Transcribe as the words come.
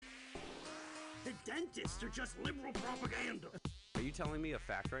The dentists are just liberal propaganda. Are you telling me a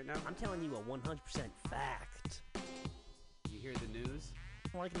fact right now? I'm telling you a 100% fact. You hear the news?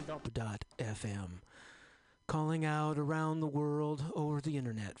 Like an adult. .fm. Calling out around the world over the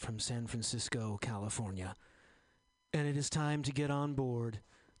internet from San Francisco, California. And it is time to get on board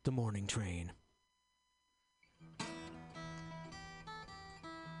the morning train.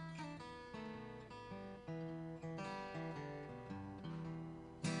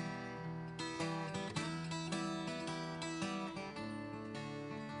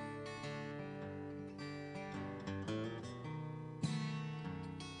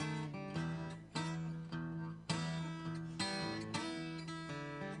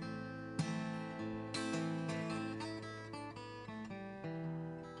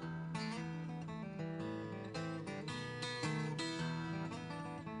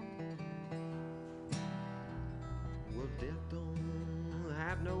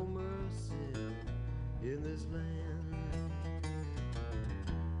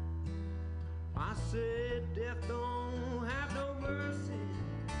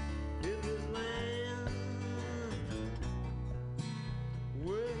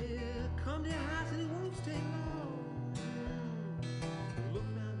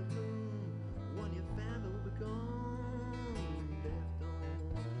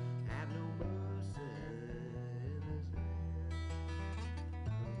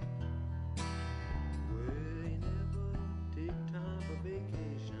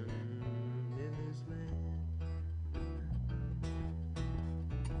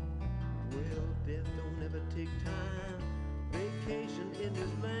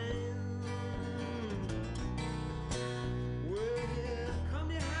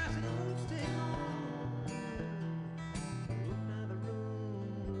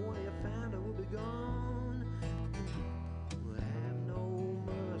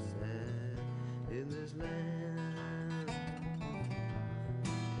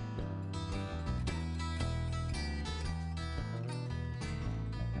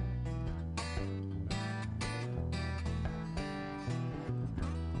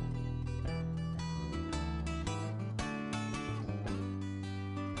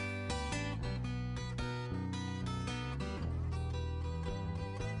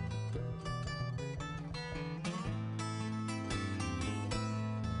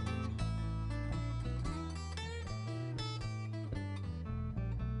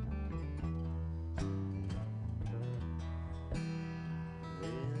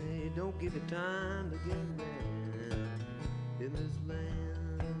 Don't give it time to get ready in this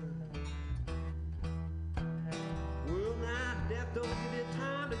land. Well, now death don't give you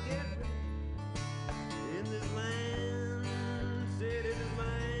time to get ready in this land. Said in this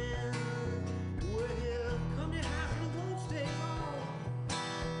land. Well, here come your house and it won't stay long.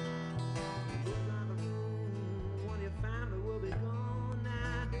 Look around the room when your family will be gone.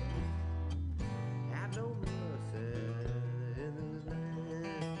 Now death have no mercy in this land.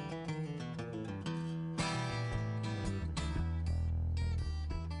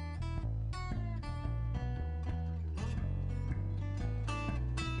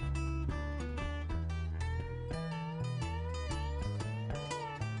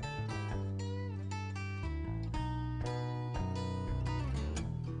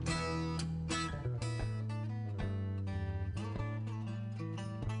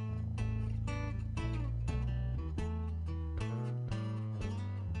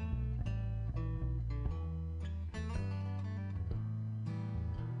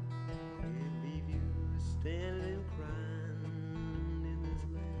 Standing and crying in this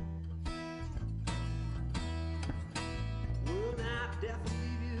land. Will not death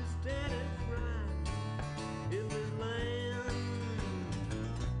leave you standing and crying in this land?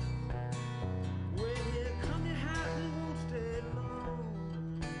 When you come to your house, it won't stay long.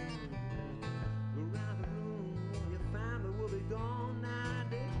 Go around the room, or your family will be gone. Now,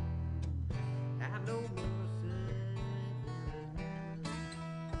 death have no mercy.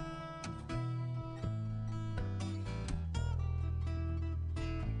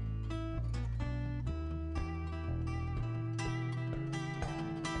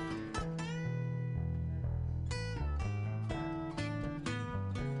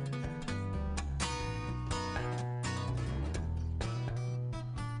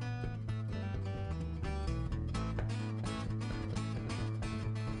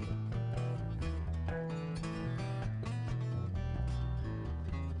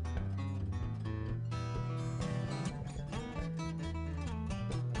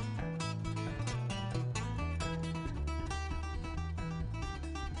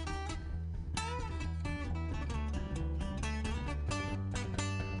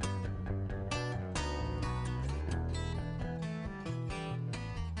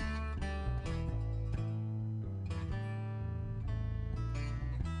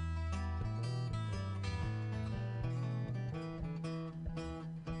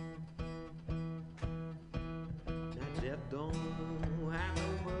 death don't have no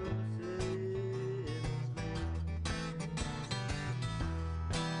mercy in this land.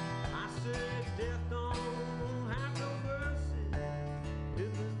 I said death don't have no mercy in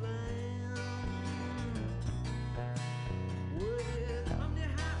this land. Well, come to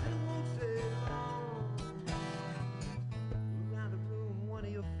house and won't stay long. Around the room, one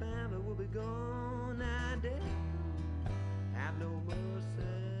of your family will be gone. Now death have no mercy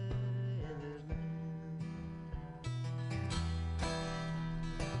in this land.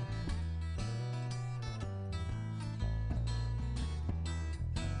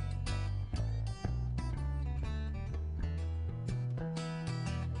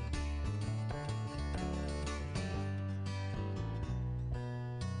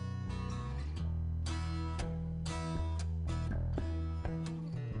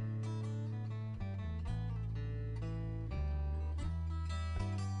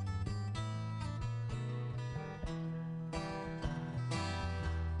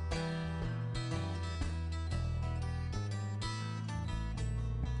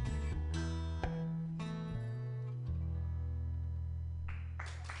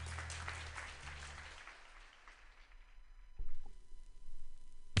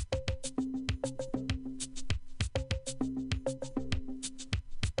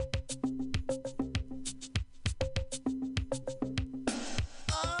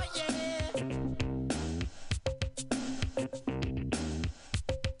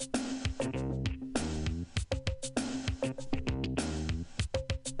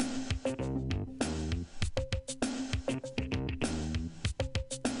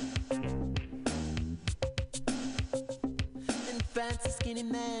 France, a skinny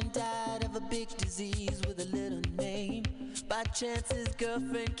man died of a big disease with a little name. By chance his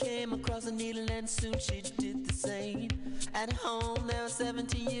girlfriend came across a needle and soon she did the same. At home there were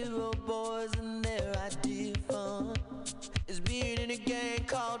 17-year-old boys and their idea of fun is being in a gang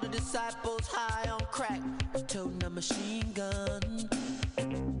called the Disciples, high on crack, toting a machine gun.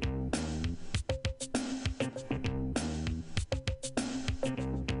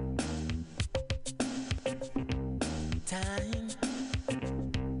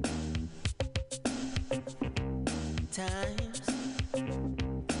 Times.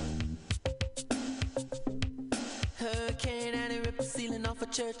 Hurricane Annie ripped the ceiling off a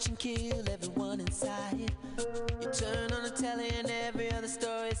church and killed everyone inside. You turn on the telly and every other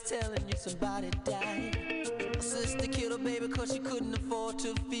story is telling you somebody died. My sister killed her baby cause she couldn't afford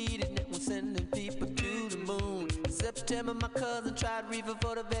to feed it, and was sending people to the moon. In September my cousin tried reefer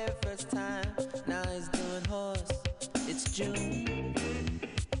for the very first time. Now he's doing horse. It's June.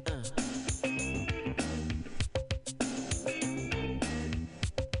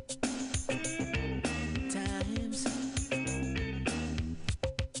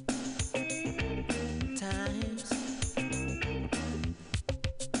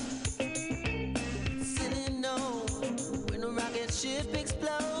 Ship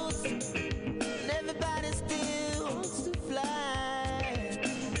explodes and everybody still wants to fly.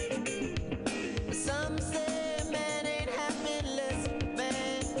 But some say man ain't happy unless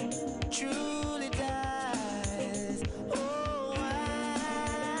man truly dies. Oh,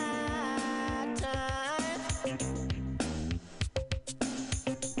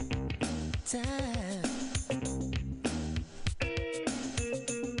 time.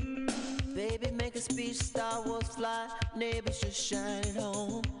 Baby, make a speech, Star Wars fly, neighbors just shine it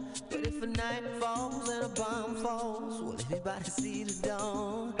home. But if a night falls and a bomb falls, will everybody see the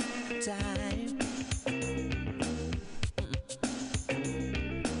dawn? Time.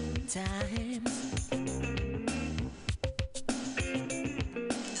 Times.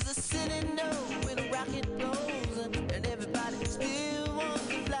 There's a city note when a rocket blows and everybody still wants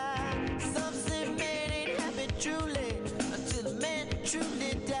to fly. Some say man ain't happy truly until a man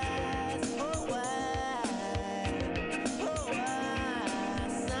truly dies. Oh, why? Oh, why?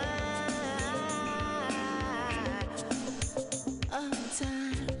 Sign of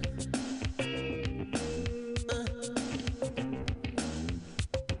time.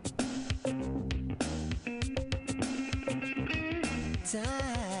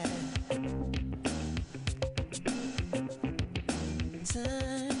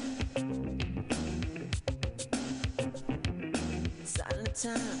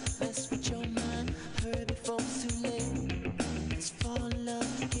 Time, mess with your mind, hurry before it's too late. Let's fall in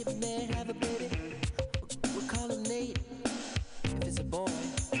love, get married, have a baby. We'll call him Nate, if it's a boy.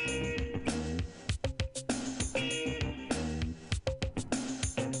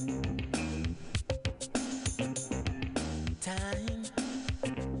 Time.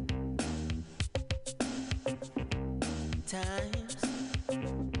 Times.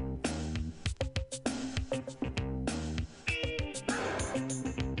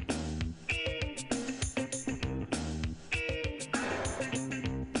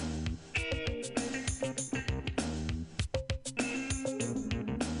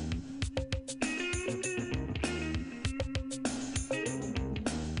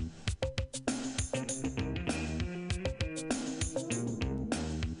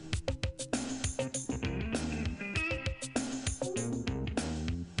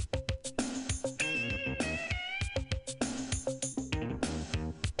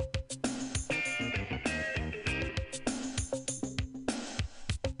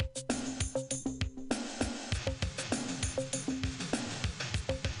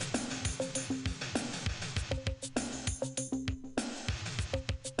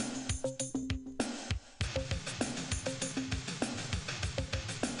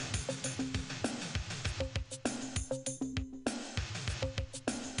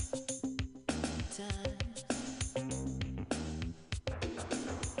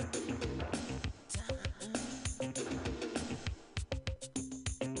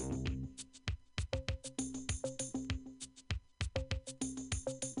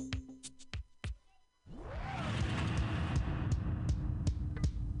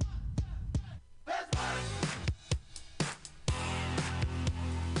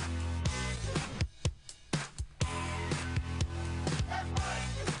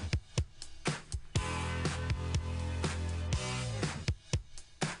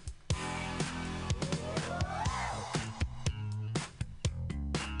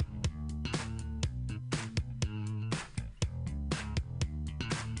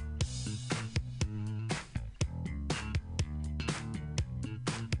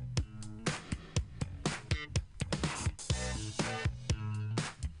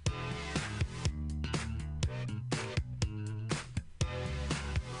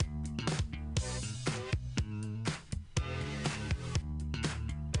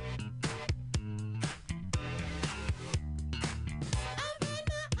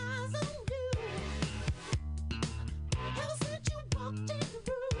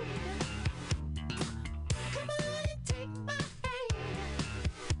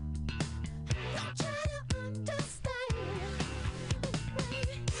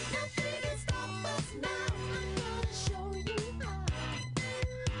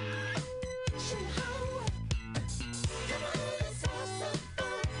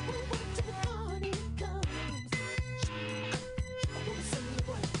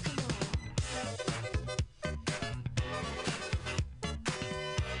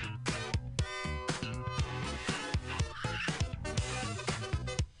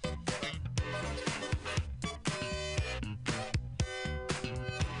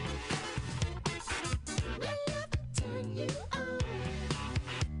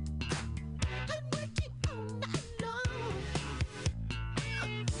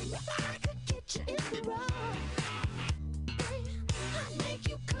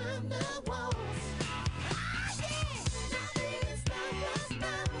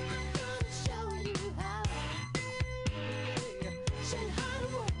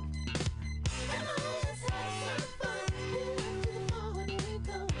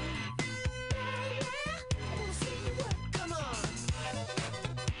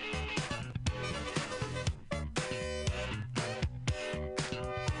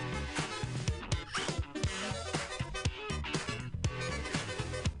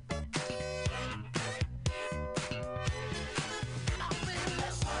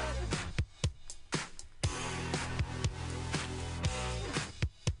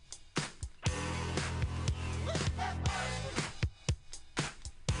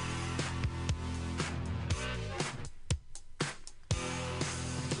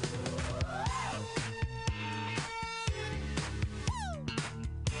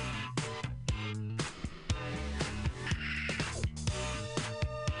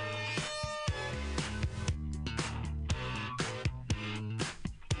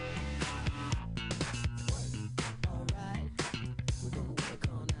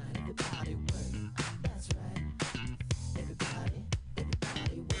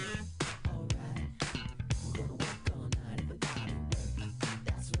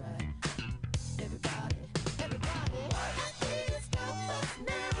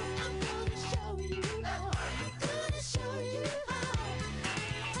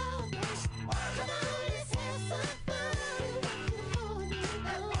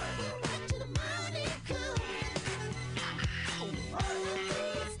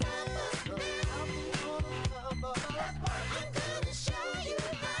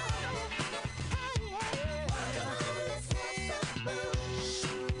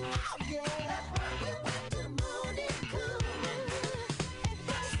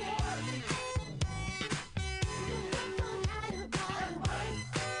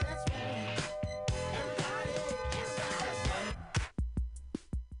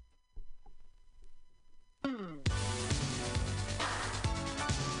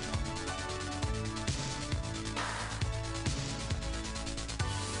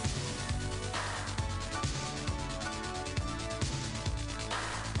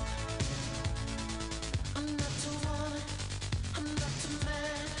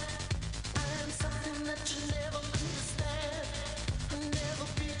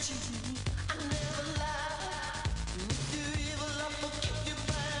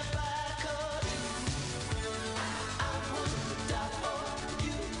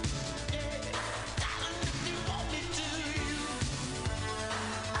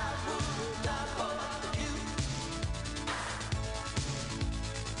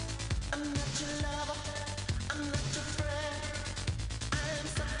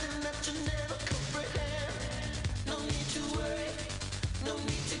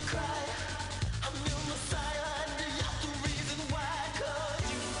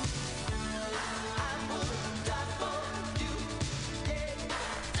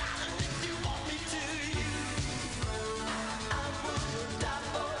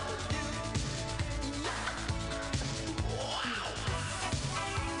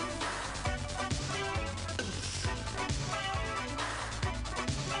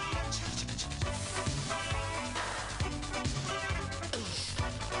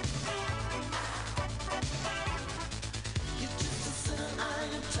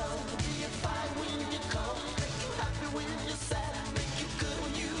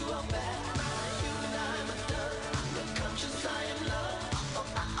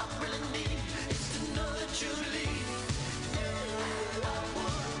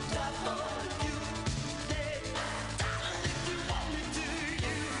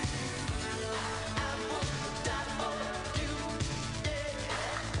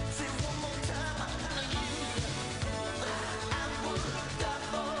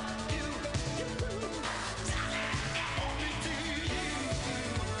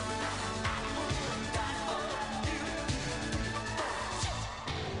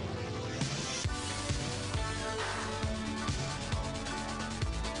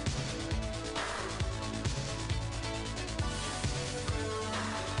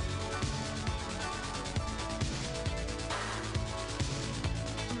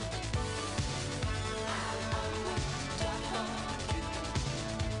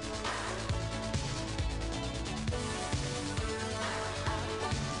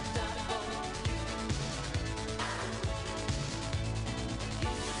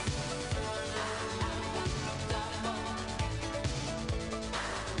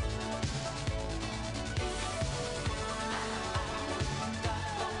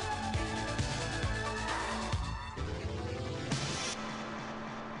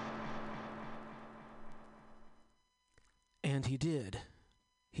 did.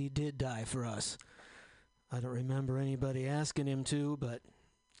 He did die for us. I don't remember anybody asking him to, but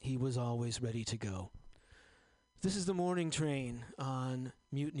he was always ready to go. This is the Morning Train on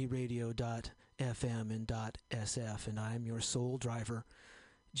MutinyRadio.fm and .sf, and I'm your soul driver,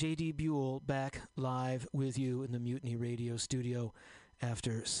 J.D. Buell, back live with you in the Mutiny Radio studio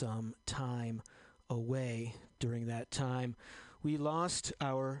after some time away. During that time, we lost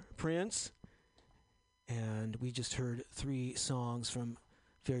our Prince, and we just heard 3 songs from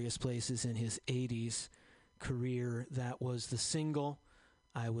various places in his 80s career. That was the single,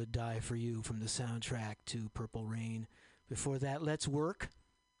 I Would Die For You, from the soundtrack to Purple Rain. Before that, Let's Work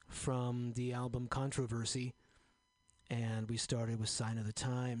from the album Controversy. And we started with Sign of the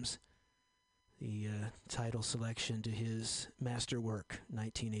Times, the title selection to his masterwork,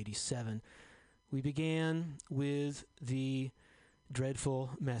 1987. We began with the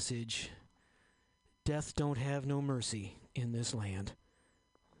dreadful message, Death Don't Have No Mercy in This Land.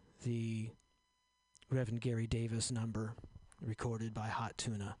 The Reverend Gary Davis number, recorded by Hot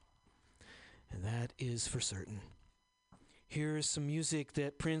Tuna. And that is for certain. Here's some music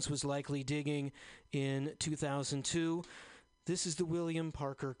that Prince was likely digging in 2002. This is the William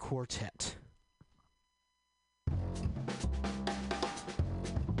Parker Quartet.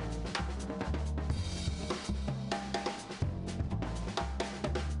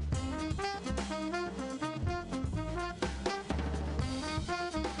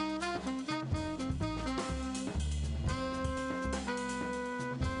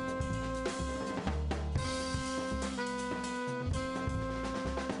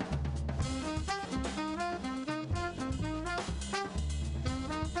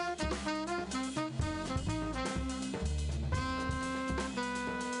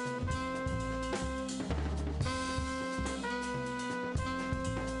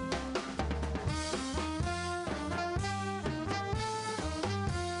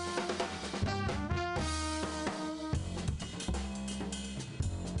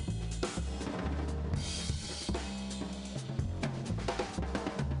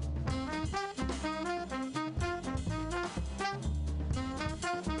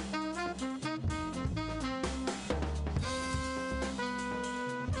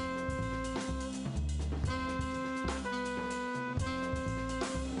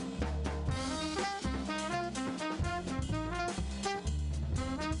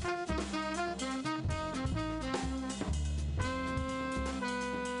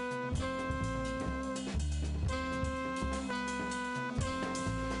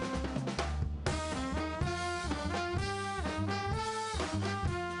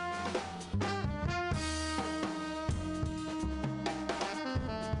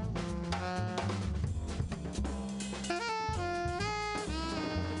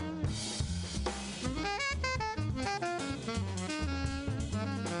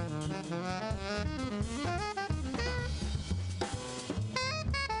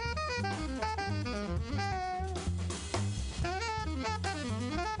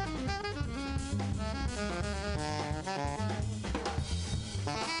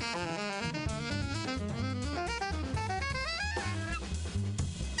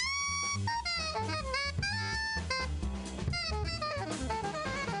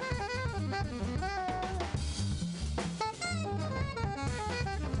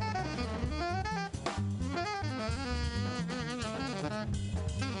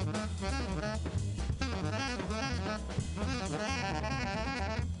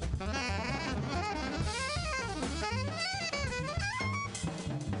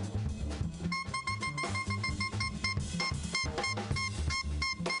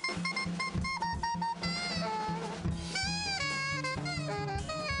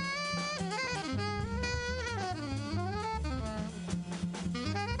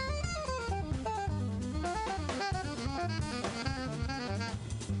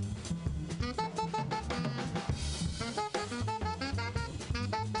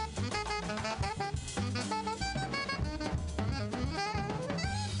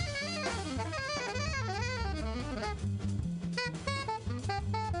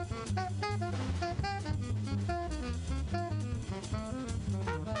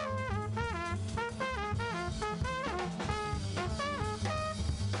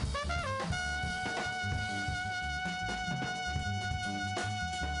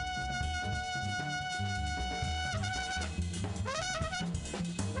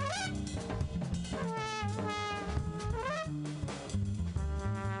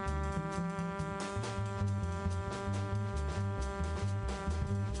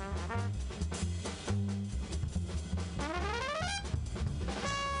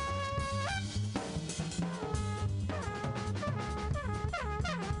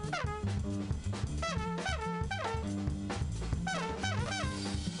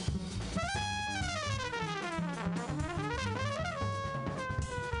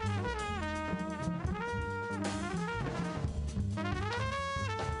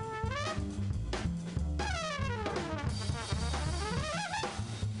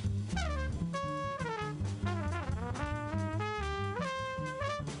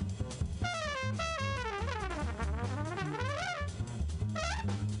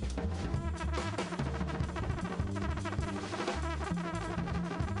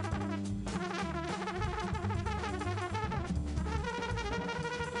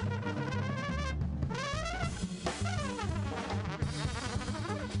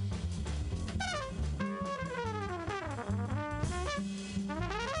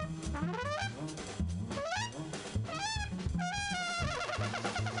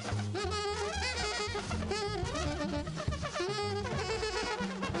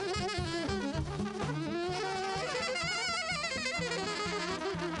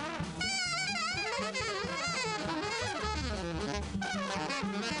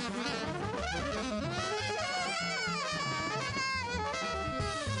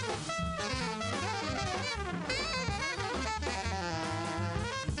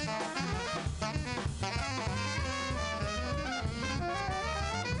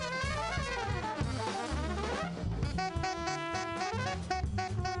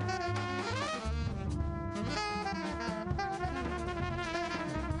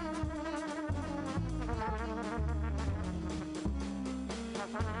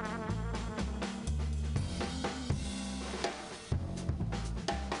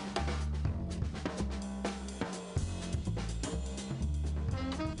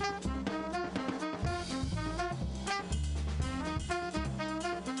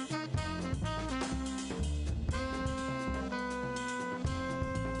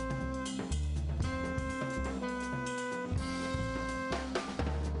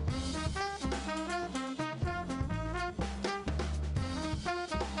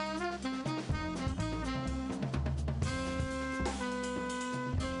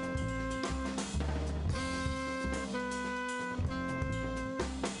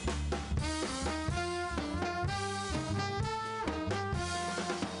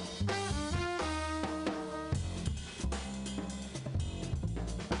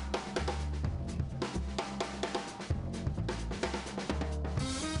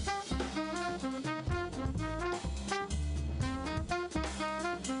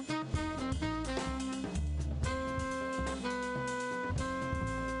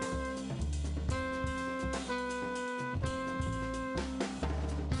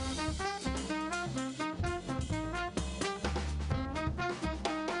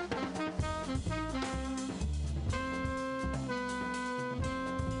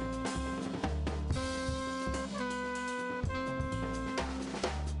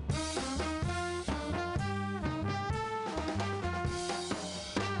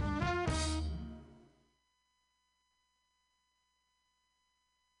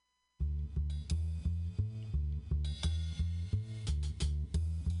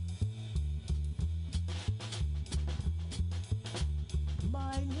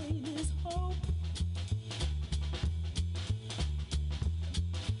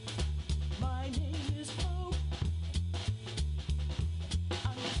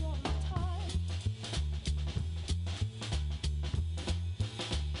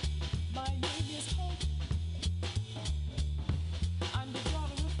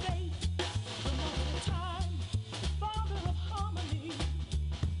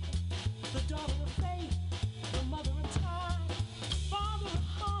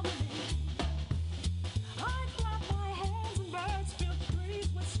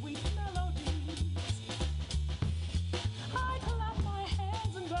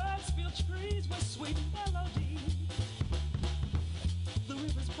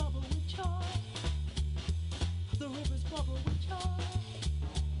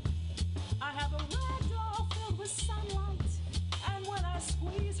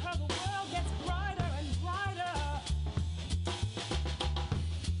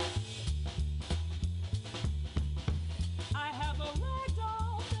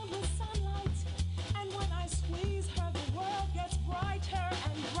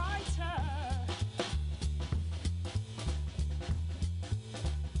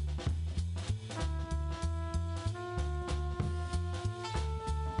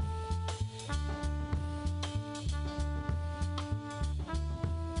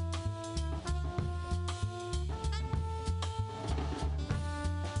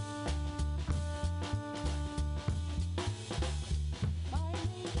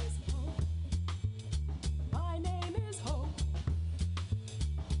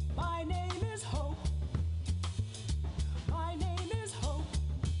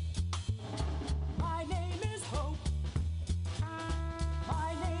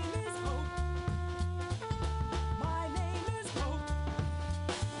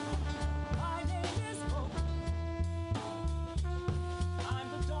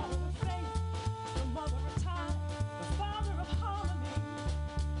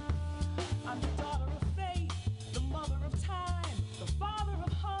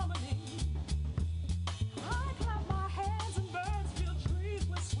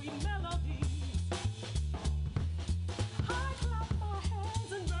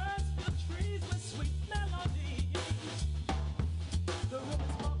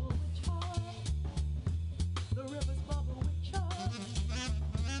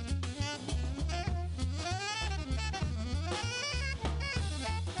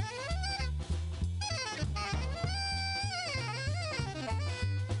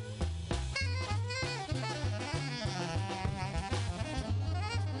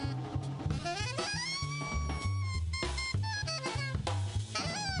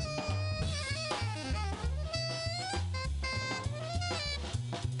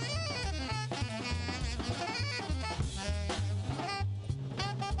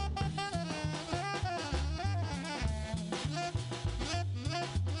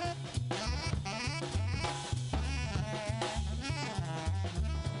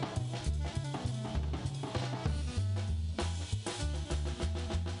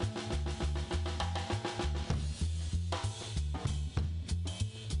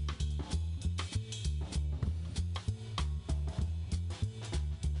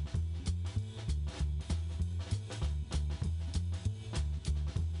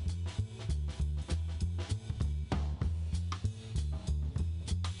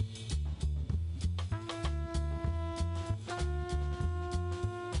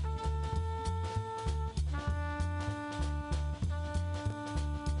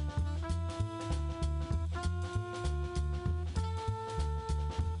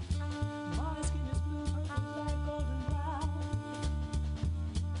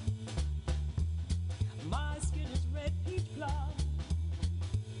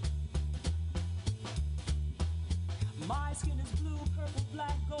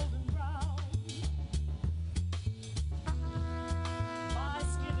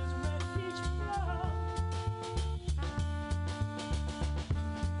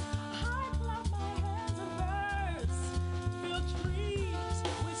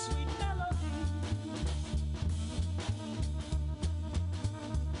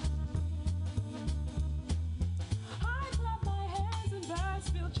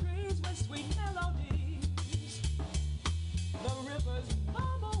 The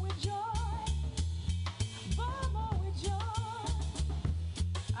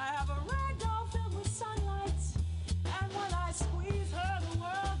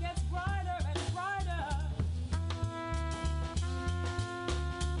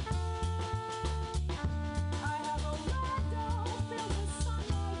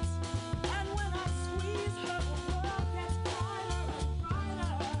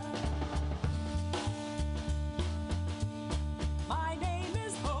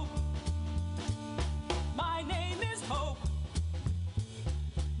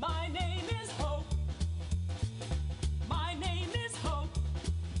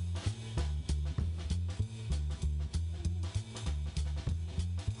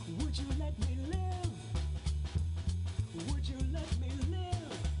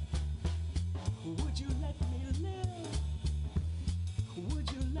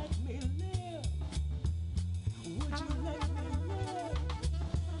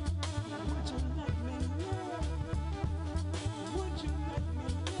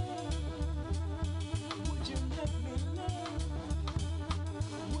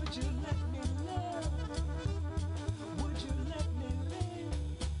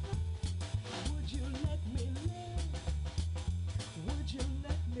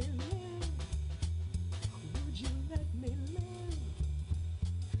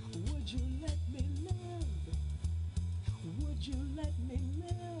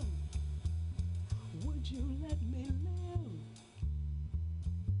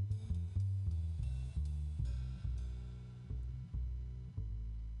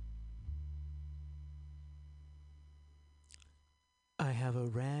have a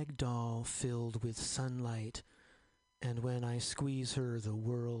rag doll filled with sunlight, and when I squeeze her, the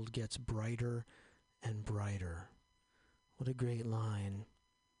world gets brighter and brighter. What a great line.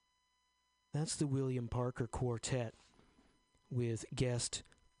 That's the William Parker Quartet with guest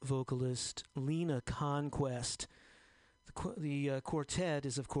vocalist Lena Conquest. The quartet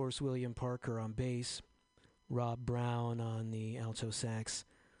is, of course, William Parker on bass, Rob Brown on the alto sax,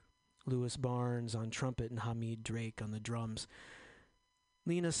 Louis Barnes on trumpet, and Hamid Drake on the drums.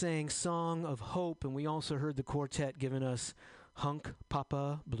 Lena sang Song of Hope, and we also heard the quartet giving us Hunk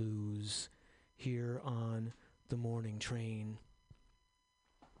Papa Blues here on the morning train.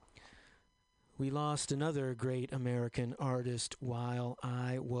 We lost another great American artist while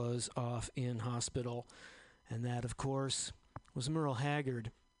I was off in hospital, and that, of course, was Merle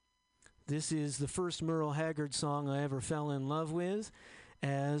Haggard. This is the first Merle Haggard song I ever fell in love with,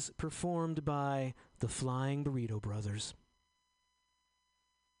 as performed by the Flying Burrito Brothers.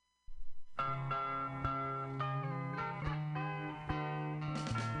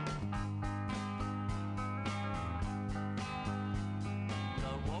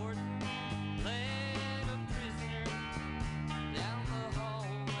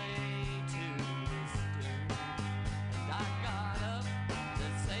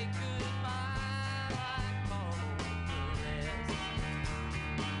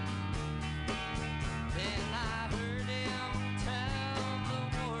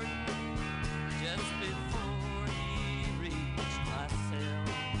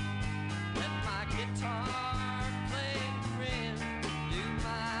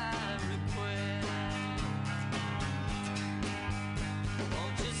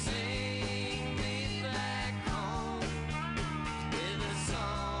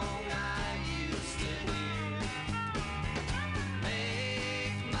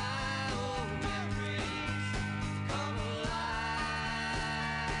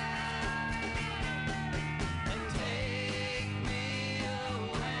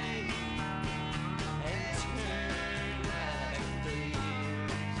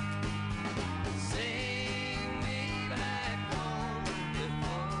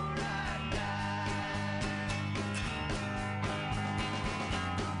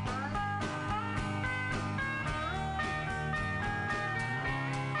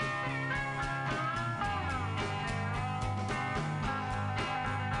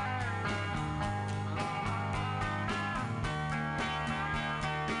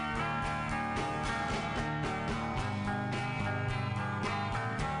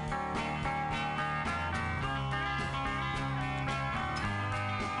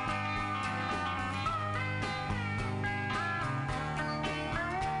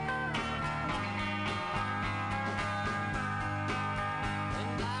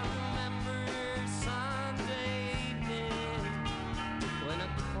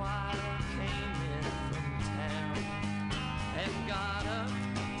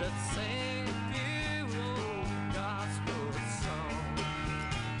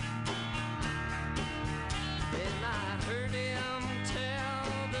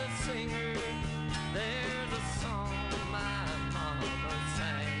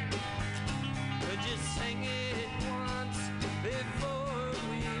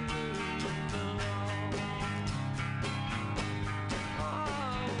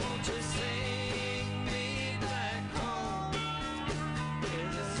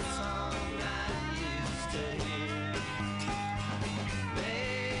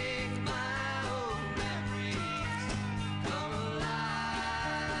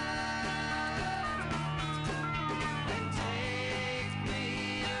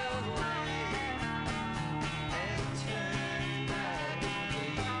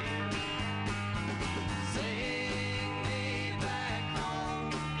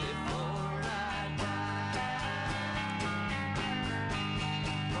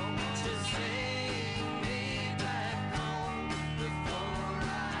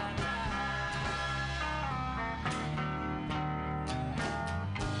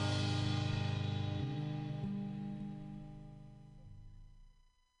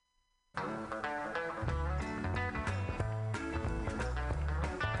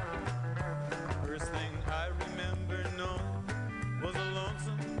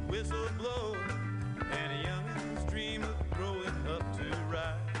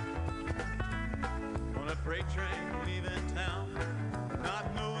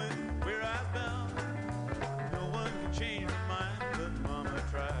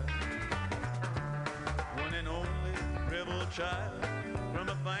 Child from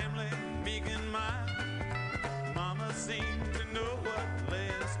a family meek and mild, Mama seemed to know what lay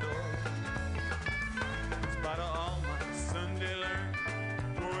in store. In spite of all my Sunday learned,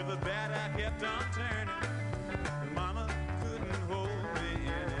 kept on turning, and Mama couldn't hold me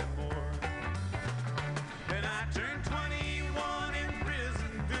anymore. And I turned 21 in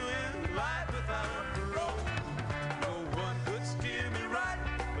prison, doing life without parole. No one could steer me right,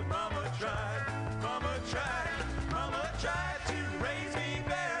 but Mama tried, Mama tried, Mama tried to raise me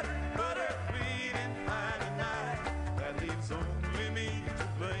better, but her pleading I denied. That leaves only me to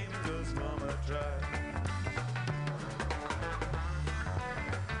blame, 'cause Mama tried.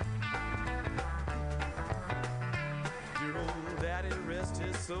 Dear old Daddy, rest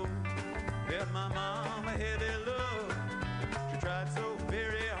his soul, left my mom a heavy load. She tried so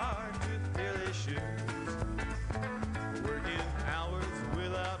very hard to fill his shoes, working hours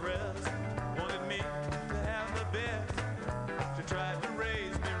without rest, wanted me to have the best. She tried to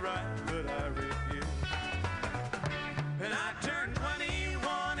raise me right, but I refused. And I turned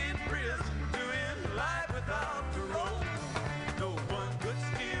 21 in prison, doing life without parole. No one could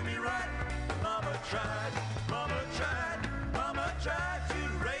steer me right. Mama tried, Mama tried, Mama tried to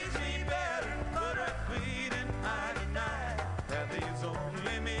raise me better, but her pleading I denied. That leaves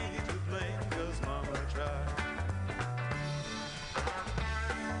only me to blame, 'cause Mama tried.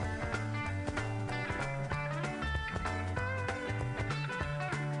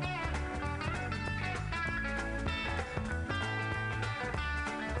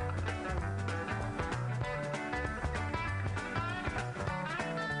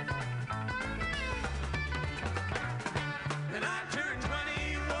 And I turned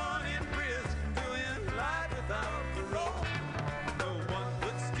 21 in prison, doing life without parole. No one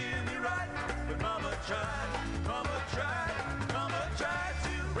could steer me right, but Mama tried, Mama tried, Mama tried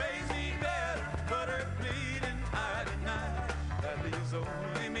to raise me better, but her pleading I denied. That leaves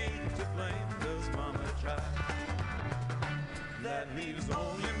only me to blame, 'cause Mama tried. That leaves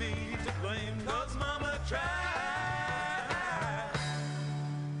only me to blame, 'cause Mama tried.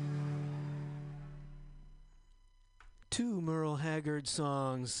 Two Merle Haggard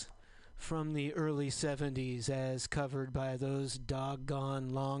songs from the early 70s as covered by those doggone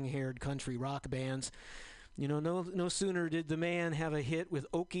long-haired country rock bands. You know, no sooner did the man have a hit with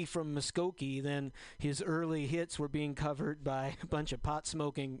Okie from Muskogee than his early hits were being covered by a bunch of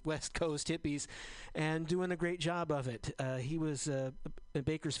pot-smoking West Coast hippies and doing a great job of it. He was a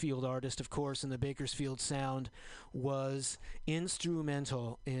Bakersfield artist, of course, and the Bakersfield sound was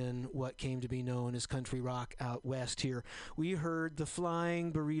instrumental in what came to be known as country rock out west here. We heard the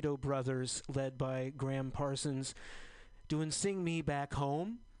Flying Burrito Brothers, led by Graham Parsons, doing Sing Me Back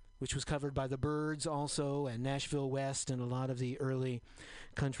Home, which was covered by the Byrds also, and Nashville West, and a lot of the early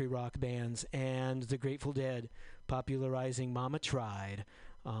country rock bands, and the Grateful Dead popularizing Mama Tried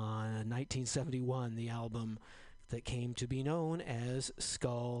on 1971, the album that came to be known as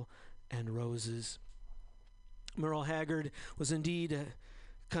Skull and Roses. Merle Haggard was indeed a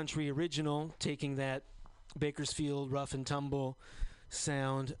country original, taking that Bakersfield rough and tumble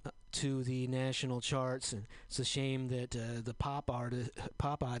sound to the national charts, and it's a shame that the pop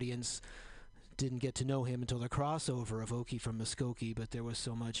audience didn't get to know him until the crossover of Okie from Muskogee, but there was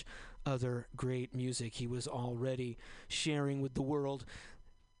so much other great music he was already sharing with the world.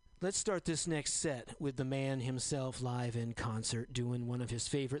 Let's start this next set with the man himself live in concert doing one of his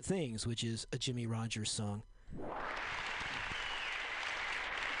favorite things, which is a Jimmy Rogers song.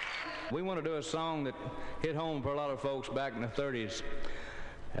 We want to do a song that hit home for a lot of folks back in the 30s.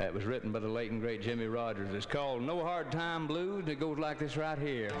 It was written by the late and great Jimmy Rogers. It's called No Hard Time Blues, and it goes like this right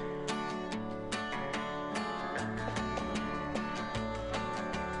here.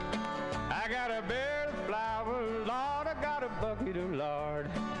 I got a barrel of flour, Lord, I got a bucket of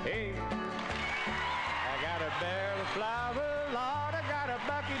lard. Hey, I got a barrel of flour, Lord, I got a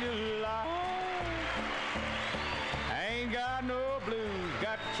bucket of lard. I ain't got no blues,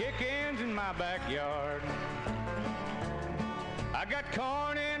 got chickens in my backyard. I got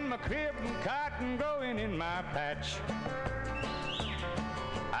corn in my crib and cotton growing in my patch.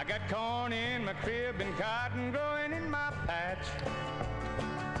 I got corn in my crib and cotton growing in my patch.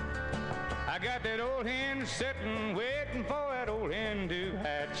 I got that old hen sitting waiting for that old hen to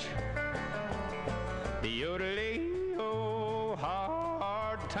hatch. The yodelee-o,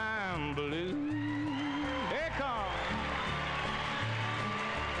 hard time blues. Here it comes.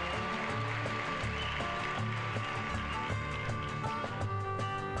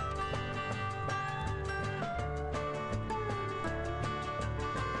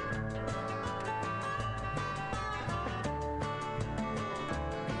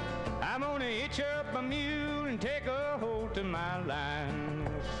 I'm gonna hitch up my mule and take a hold to my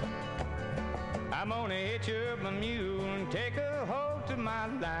lines. I'm gonna hitch up my mule and take a hold to my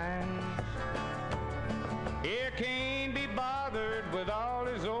lines. Here can't be bothered with all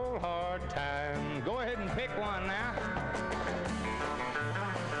his old hard times.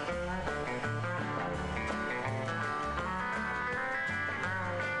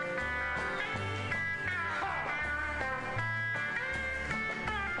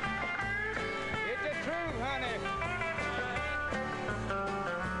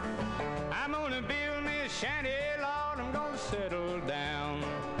 shanty, Lord, I'm gonna settle down.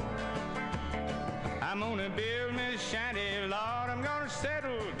 I'm gonna build me a shanty, Lord, I'm gonna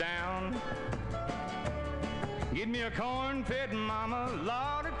settle down. Get me a corn pit, mama,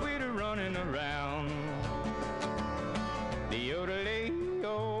 Lord, and quit running around. The yodeling,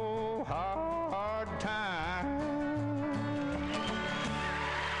 oh, hard time.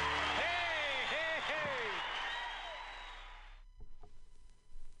 Hey, hey, hey.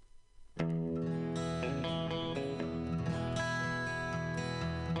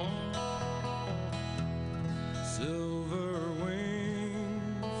 Silver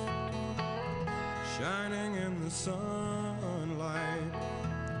wings shining in the sunlight,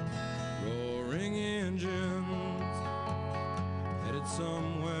 roaring engines headed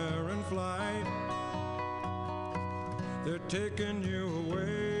somewhere in flight. They're taking you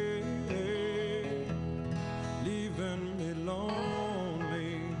away, leaving me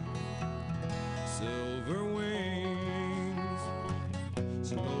lonely. Silver wings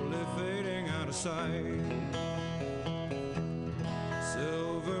slowly fading out of sight.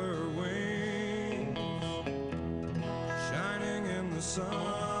 Silver wings shining in the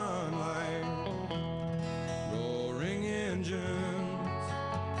sunlight, roaring engines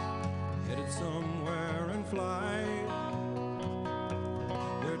headed somewhere in flight.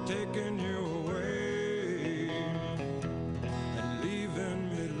 They're taking you away and leaving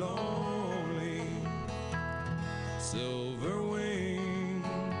me lonely. Silver wings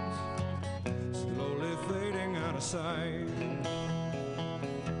slowly fading out of sight.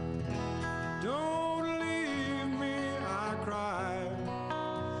 Don't leave me, I cry.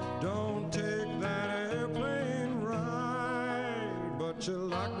 Don't take that airplane ride. But you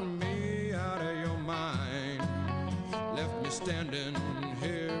locked me out of your mind, left me standing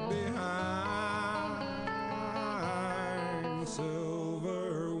here behind.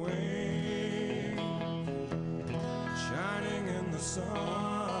 Silver wings shining in the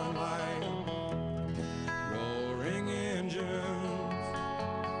sunlight, roaring engines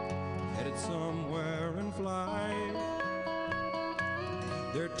headed somewhere in flight.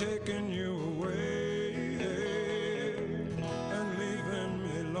 They're taking you away and leaving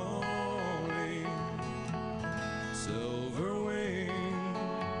me lonely. Silver wings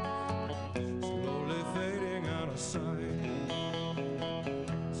slowly fading out of sight,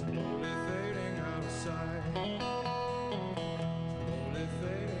 slowly fading out of sight, slowly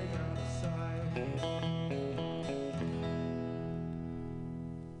fading out of sight.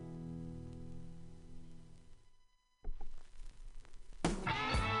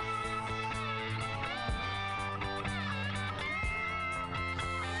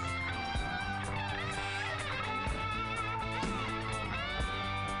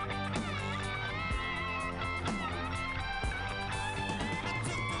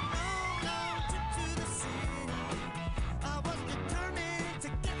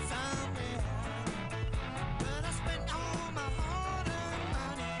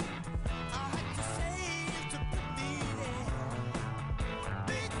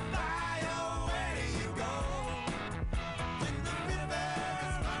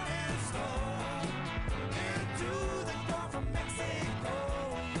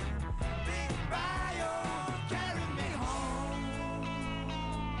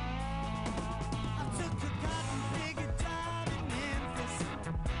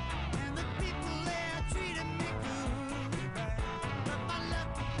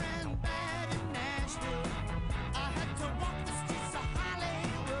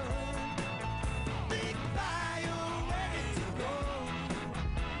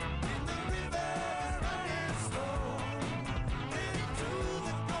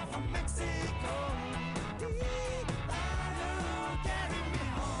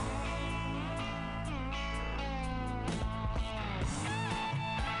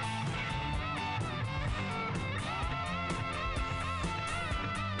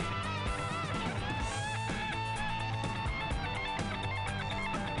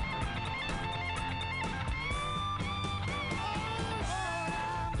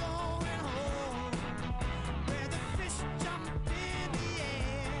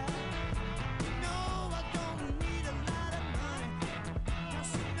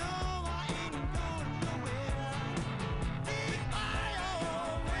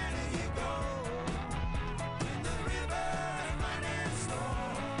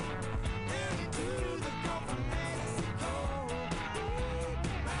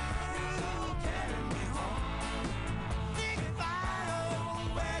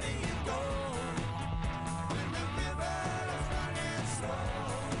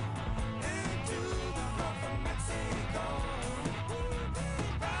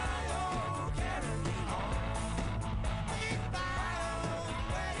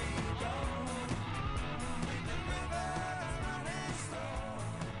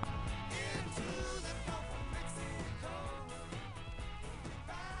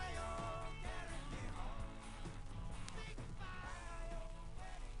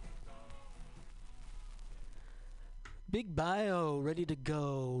 Big Bio, ready to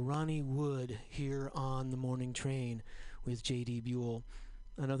go. Ronnie Wood here on the morning train with J.D. Buell.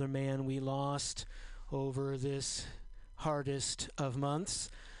 Another man we lost over this hardest of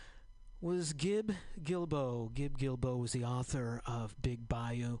months was Gib Gilbo. Gib Gilbo was the author of Big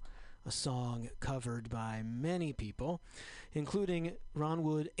Bayou, a song covered by many people, including Ron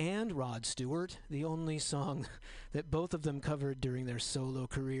Wood and Rod Stewart, the only song that both of them covered during their solo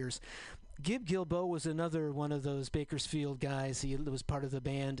careers. Gib Gilbo was another one of those Bakersfield guys. He was part of the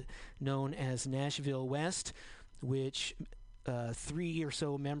band known as Nashville West, which 3 or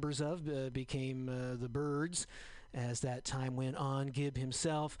so members of became the Byrds as that time went on. Gib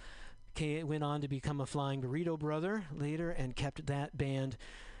himself went on to become a Flying Burrito Brother later and kept that band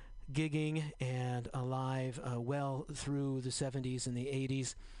gigging and alive well through the 70s and the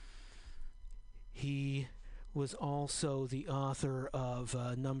 80s. He was also the author of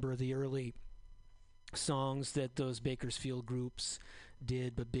a number of the early songs that those Bakersfield groups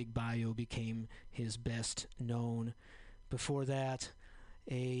did, but Big Bayou became his best known. Before that,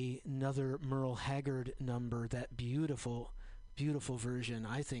 another Merle Haggard number, that beautiful, beautiful version.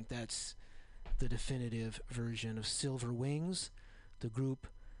 I think that's the definitive version of Silver Wings. The group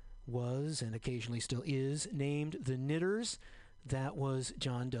was, and occasionally still is, named the Knitters. That was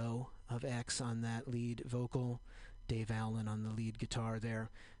John Doe of X on that lead vocal, Dave Allen on the lead guitar there.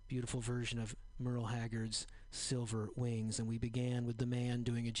 Beautiful version of Merle Haggard's Silver Wings. And we began with the man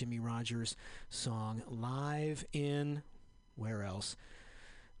doing a Jimmy Rogers song live in, where else?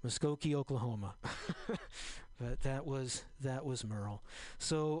 Muskogee, Oklahoma. But that was Merle.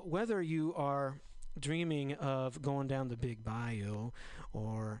 So whether you are dreaming of going down the Big Bayou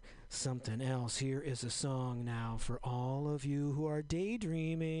or something else, here is a song now for all of you who are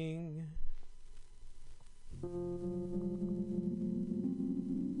daydreaming. Daydreaming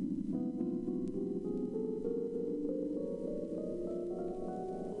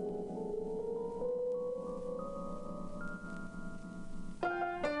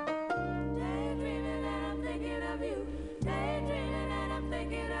and I'm thinking of you. Daydreaming and I'm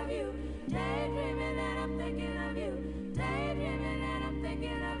thinking of you. Daydreaming and I'm thinking of you. Daydreaming and I'm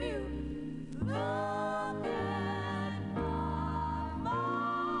thinking of you. Look at my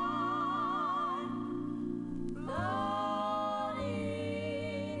mind floating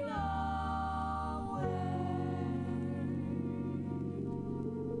away.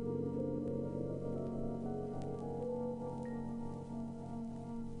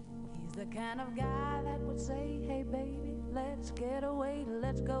 He's the kind of guy that would say, hey baby, let's get away,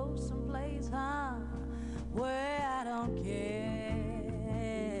 let's go someplace, huh, where I don't care.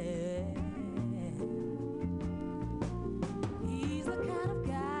 He's the kind of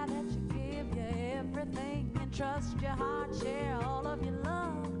guy that you give you everything and trust your heart, share all of your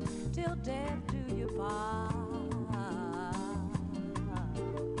love till death do you part.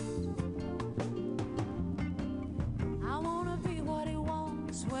 I wanna be what he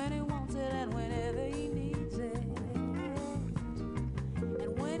wants when he wants it and whenever he needs it.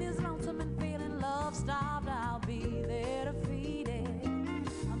 And when he's lonesome and feeling love starved, I'll be there to feed it.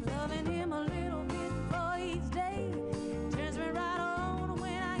 I'm loving him a little bit for each day. Turns me right on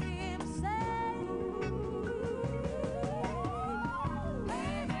when I hear him say,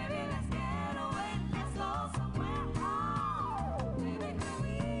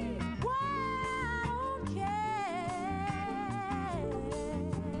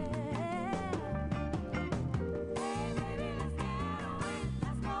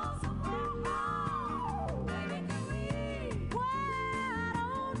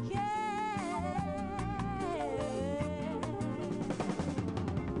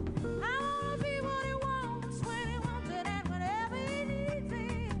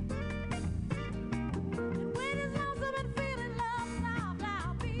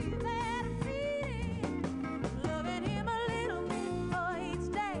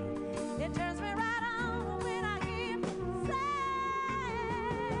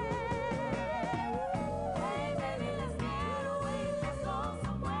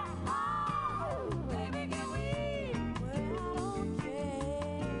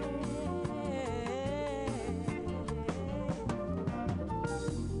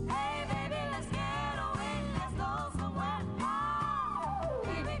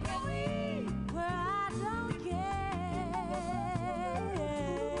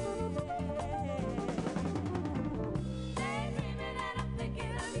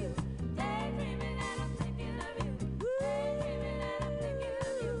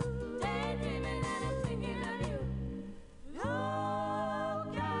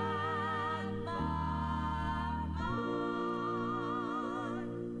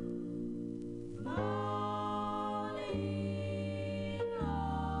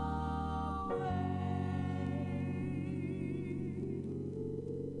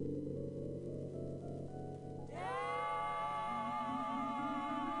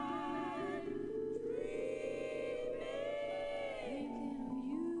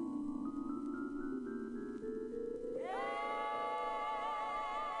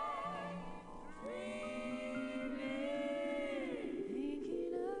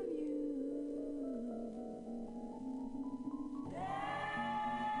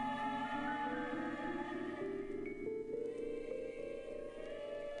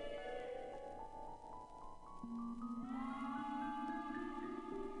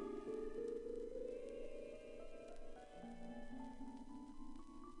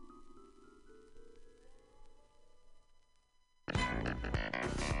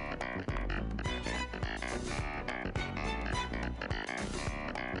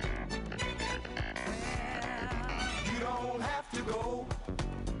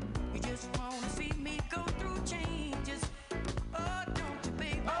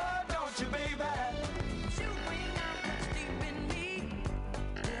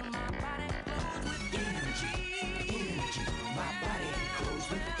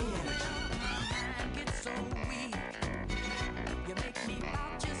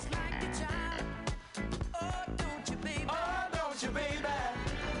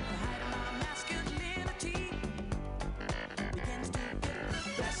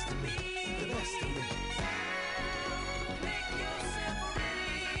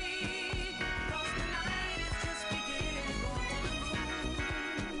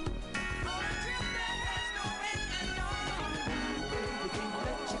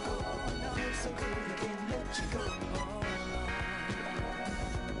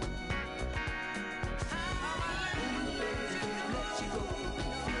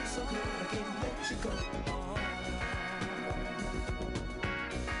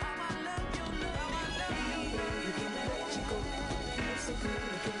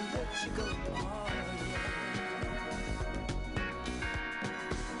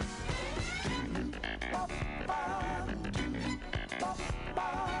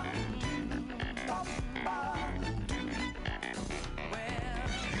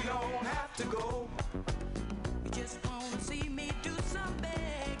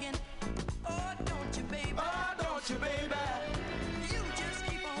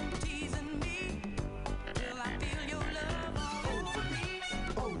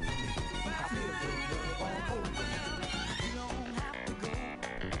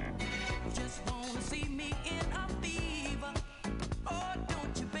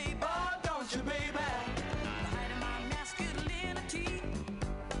 want you, baby. The height of my masculinity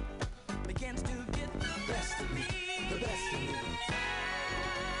begins to get the best of me. The best of me.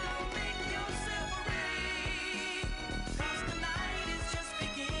 Now make yourself ready, 'cause the night is just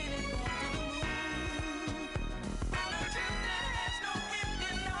beginning. Going to the moon on a trip that has no end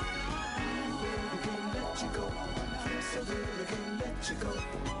and no. Baby, can't let you go. Feel so good, I can't let you go.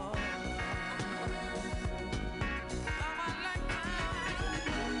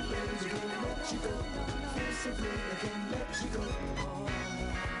 You go, feel so good, I can't let you go.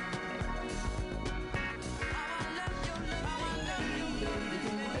 I love your love, baby,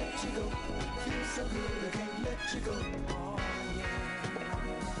 can't let you go. Feel so good, I can't let you go.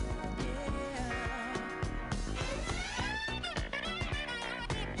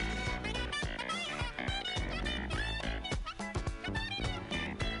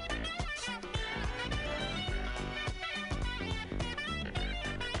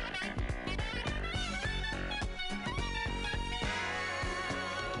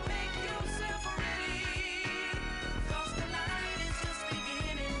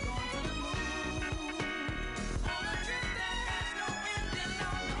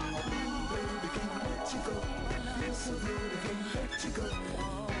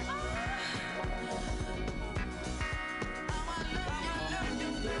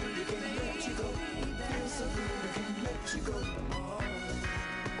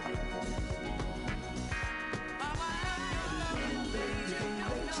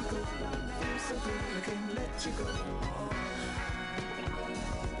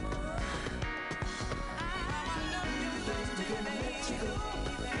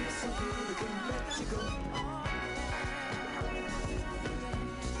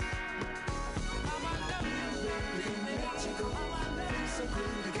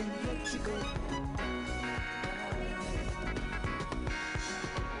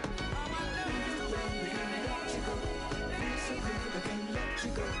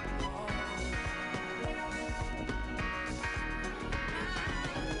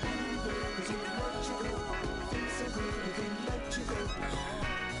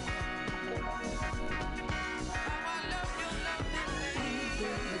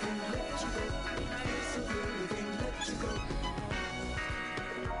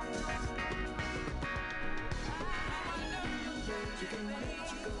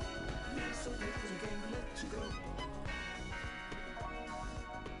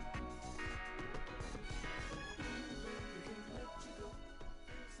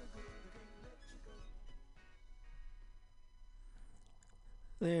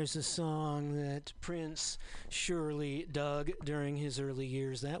 There's a song that Prince surely dug during his early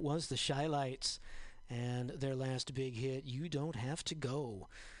years. That was the Shy-Lights and their last big hit, You Don't Have to Go.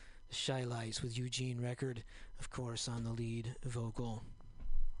 The Shy-Lights with Eugene Record, of course, on the lead vocal.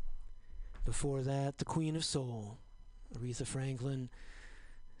 Before that, the Queen of Soul, Aretha Franklin,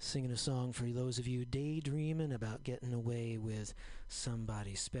 singing a song for those of you daydreaming about getting away with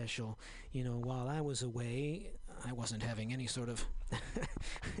somebody special. You know, while I was away, I wasn't having any sort of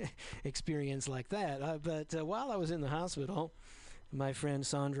experience like that. But while I was in the hospital, my friend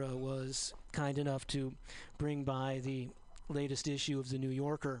Sandra was kind enough to bring by the latest issue of the New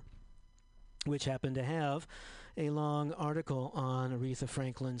Yorker, which happened to have a long article on Aretha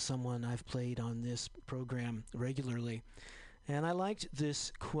Franklin, someone I've played on this program regularly. And I liked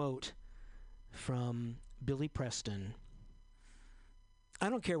this quote from Billy Preston. I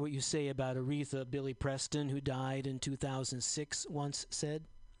don't care what you say about Aretha, Billy Preston, who died in 2006, once said.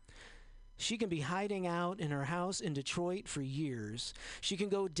 She can be hiding out in her house in Detroit for years. She can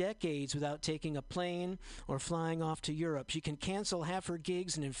go decades without taking a plane or flying off to Europe. She can cancel half her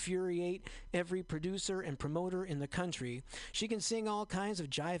gigs and infuriate every producer and promoter in the country. She can sing all kinds of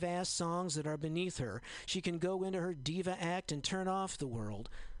jive-ass songs that are beneath her. She can go into her diva act and turn off the world.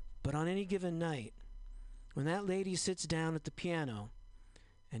 But on any given night, when that lady sits down at the piano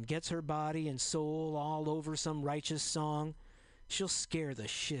and gets her body and soul all over some righteous song, she'll scare the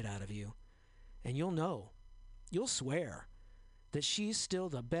shit out of you. And you'll know, you'll swear, that she's still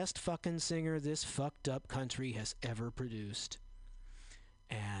the best fucking singer this fucked up country has ever produced.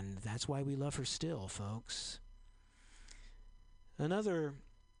 And that's why we love her still, folks. Another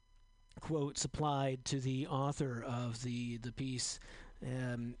quote supplied to the author of the piece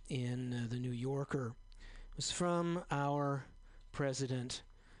in the New Yorker was from our president,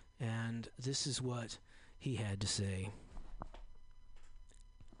 and this is what he had to say.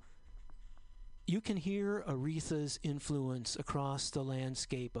 You can hear Aretha's influence across the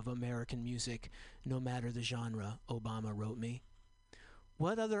landscape of American music, no matter the genre, Obama wrote me.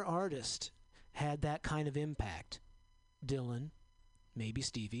 What other artist had that kind of impact? Dylan, maybe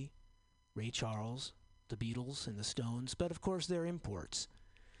Stevie, Ray Charles, the Beatles, and the Stones, but of course they're imports.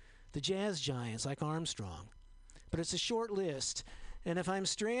 The jazz giants like Armstrong. But it's a short list, and if I'm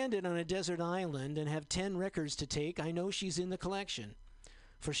stranded on a desert island and have 10 records to take, I know she's in the collection,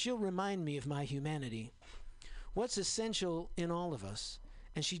 for she'll remind me of my humanity. What's essential in all of us,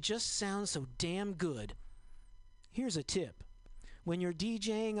 and she just sounds so damn good. Here's a tip. When you're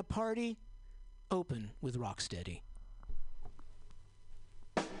DJing a party, open with Rocksteady.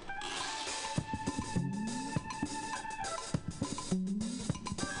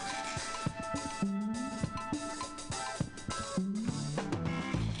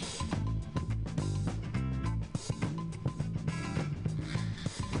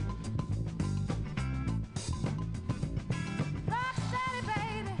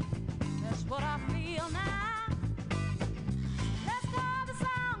 What I feel now. Let's call the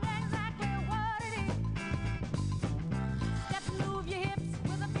song exactly what it is.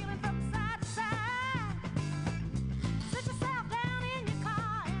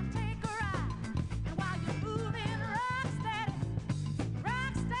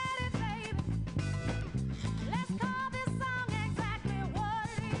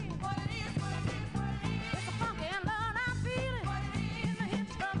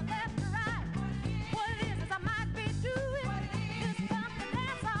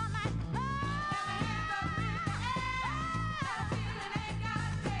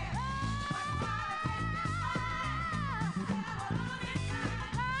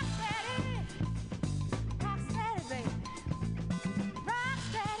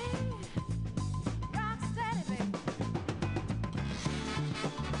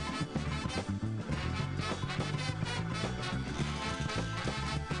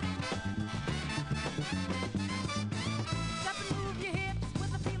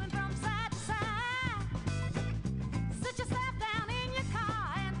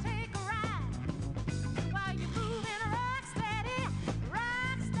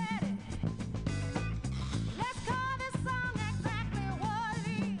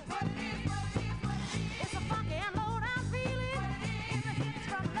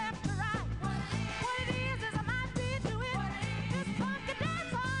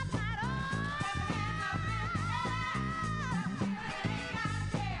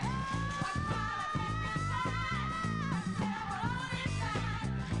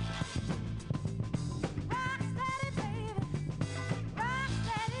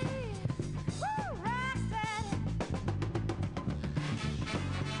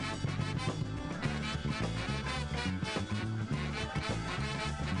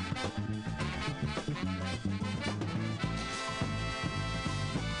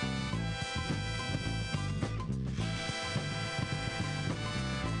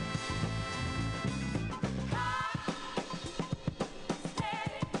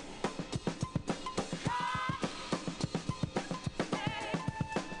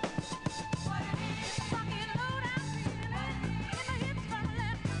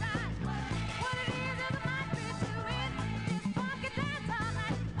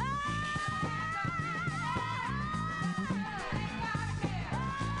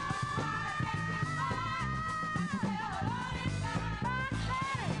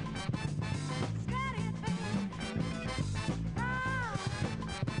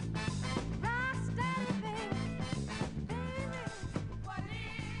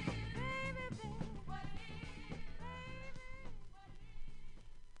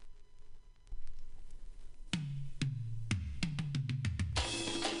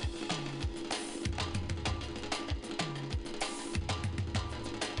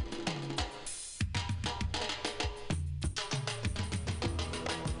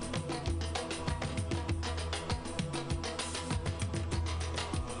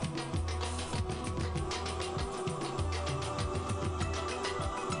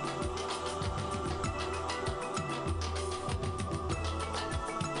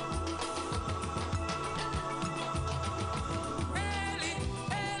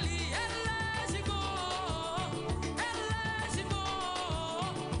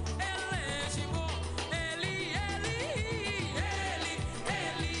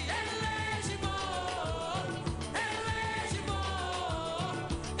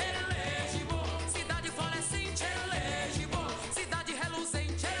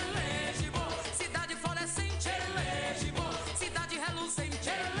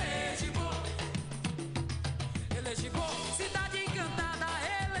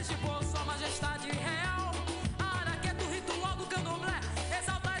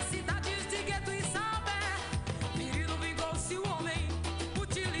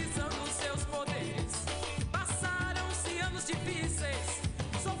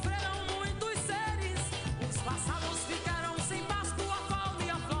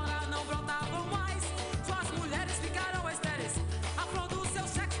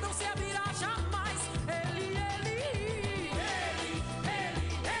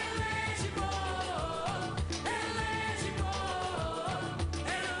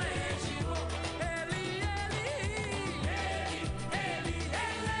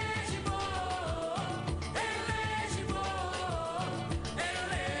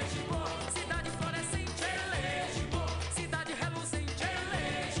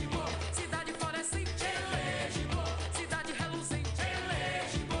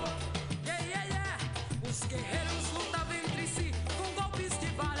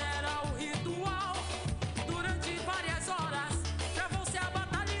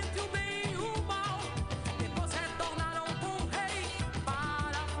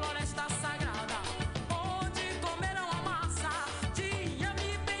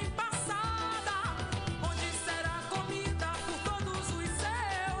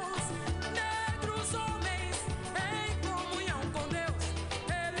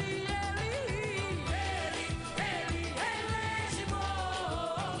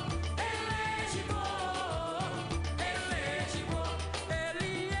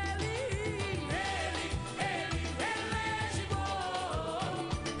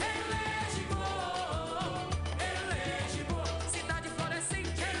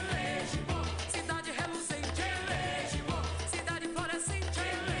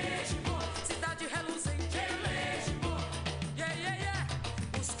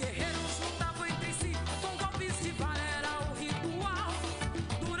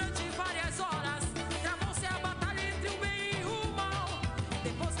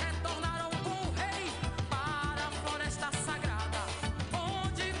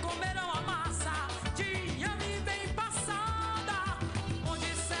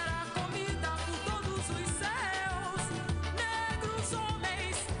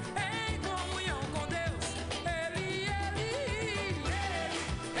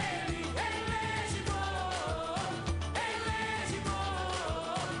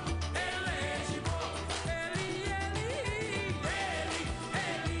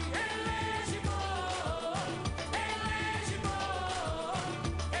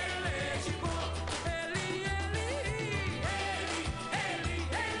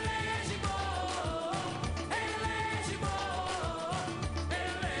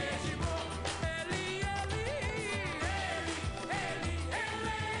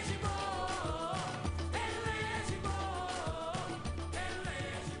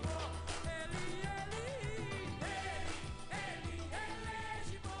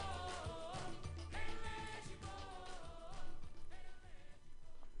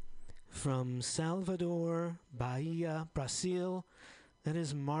 from Salvador, Bahia, Brazil. That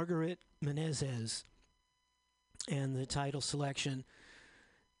is Margaret Menezes. And the title selection,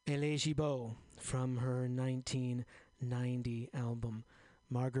 Elegibo, from her 1990 album,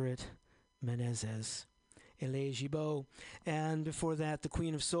 Margaret Menezes. Elegibo. And before that, the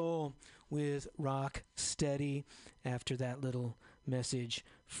Queen of Soul with Rock Steady. After that little message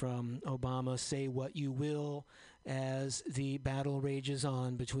from Obama, say what you will, as the battle rages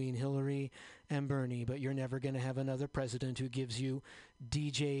on between Hillary and Bernie, but you're never going to have another president who gives you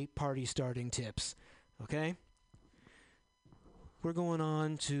DJ party starting tips. Okay? We're going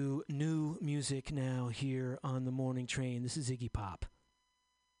on to new music now here on the morning train. This is Iggy Pop.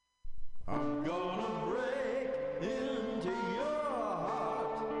 I'm gonna break into your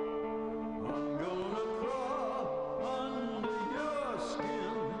heart. I'm gonna crawl under your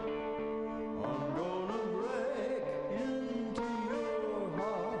skin. I'm gonna break into your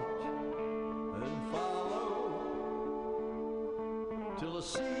heart and follow till I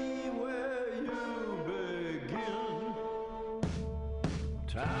see where you begin.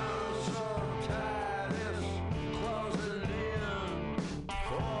 Time so tight, it's closing in.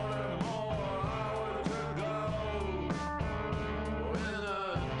 40 more hours to go. When the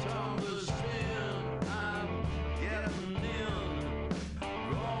tumblers spin, I'm getting in.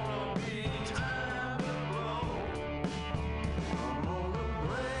 Gonna be time to blow. I'm gonna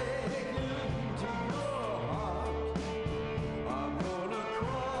break into your heart. I'm gonna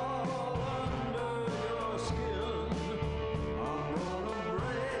crawl under your skin. I'm gonna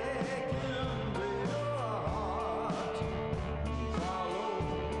break into your heart, follow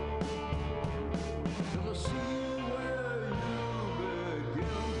till I see where you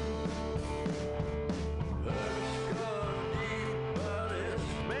begin. Hurts go deep, but it's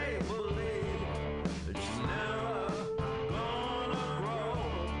make-believe. It's never gonna grow.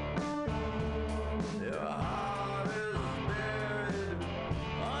 Your heart is buried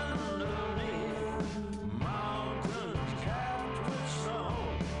underneath mountains capped with snow.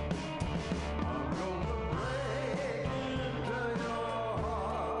 I'm gonna break into your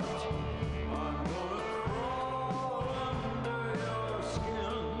heart. I'm gonna crawl under your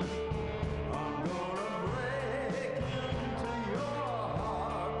skin. I'm gonna break into your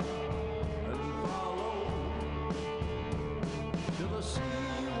heart and follow till I see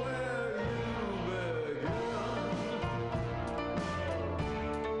where you begin.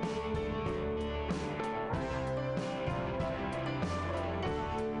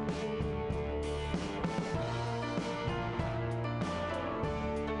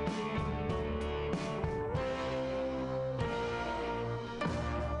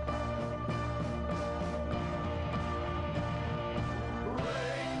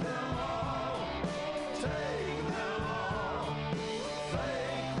 Break them all, take them all,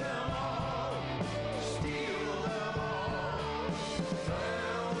 fake them all, steal them all,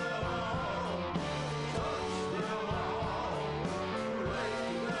 fail them all, touch them all, break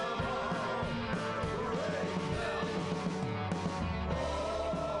them all, break them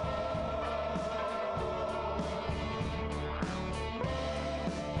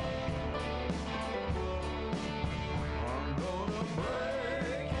I'm gonna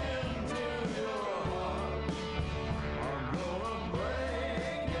break into your heart. I'm gonna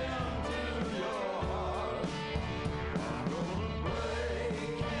break into your heart. I'm gonna break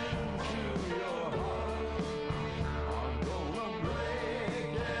into your heart. I'm gonna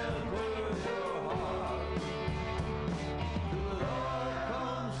break into your heart till it all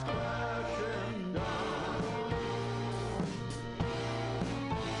comes crashing down.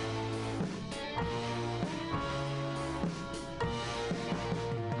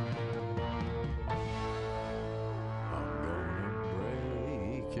 I'm gonna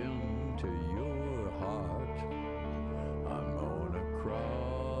break into your heart. I'm gonna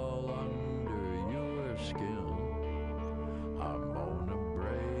crawl under your skin. I'm gonna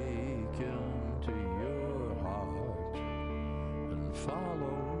break into your heart and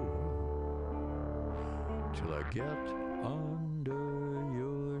follow till I get under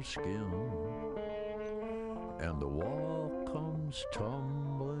your skin and the wall comes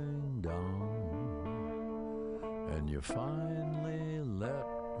tumbling down. And you finally let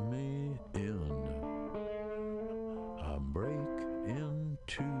me in. I break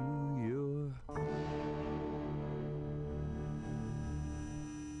into your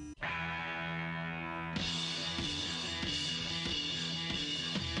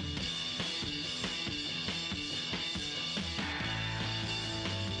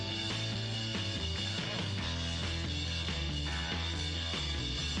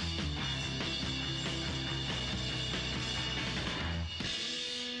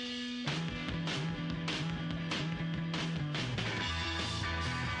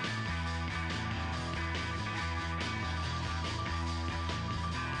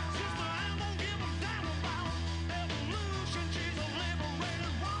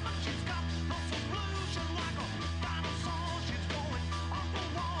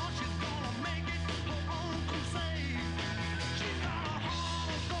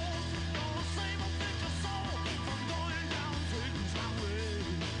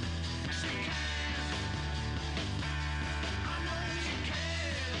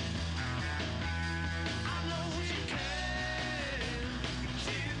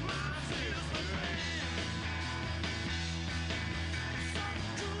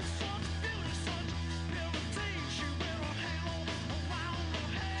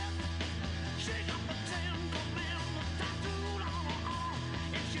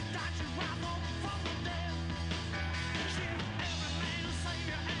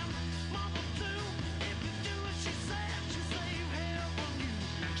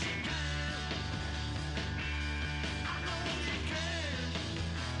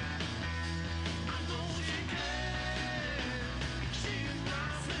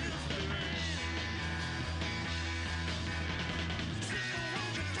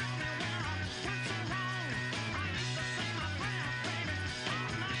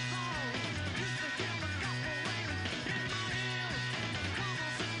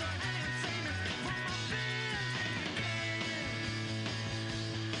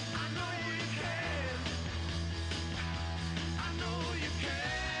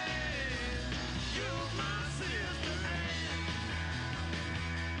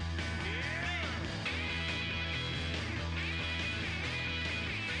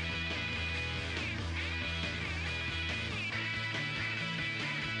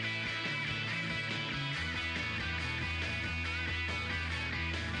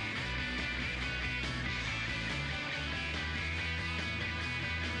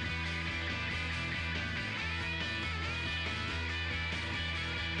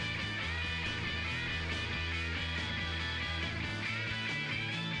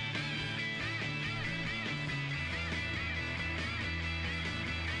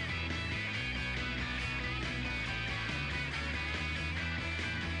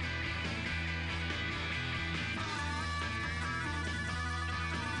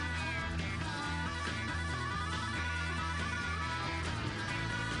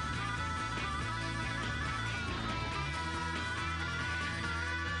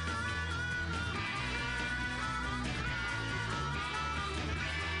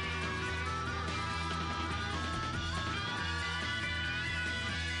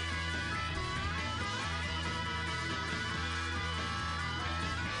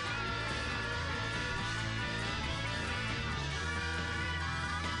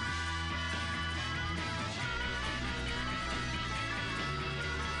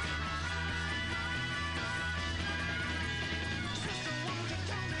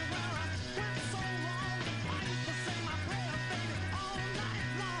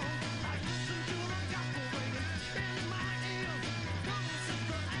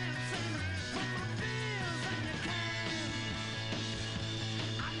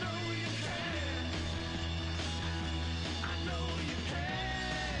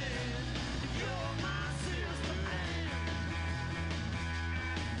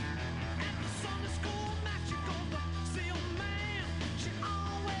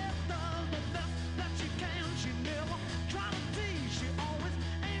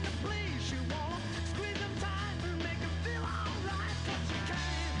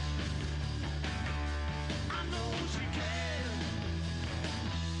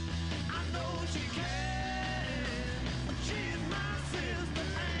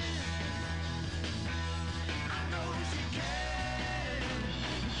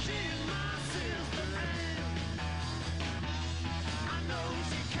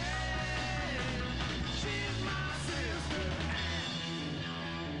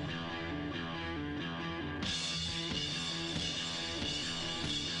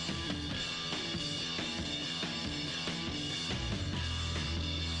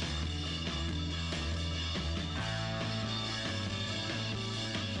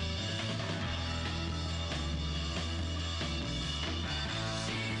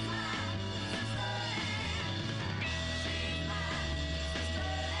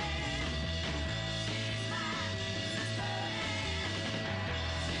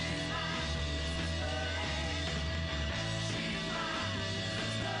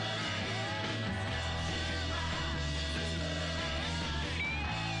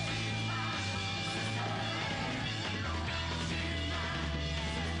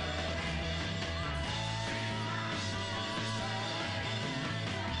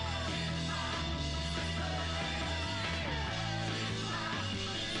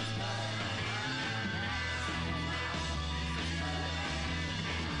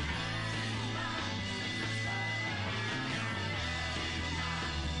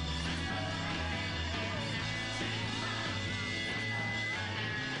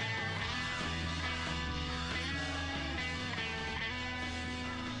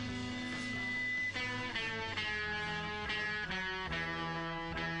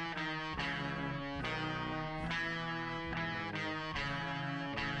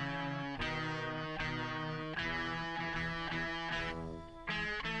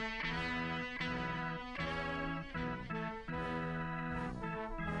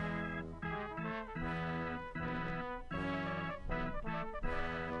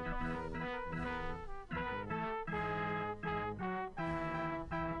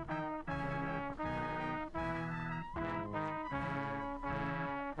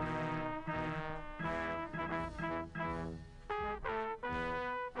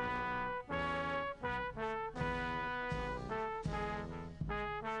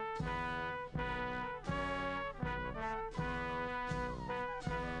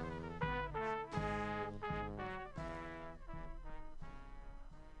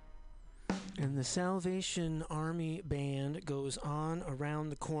And the Salvation Army Band goes on around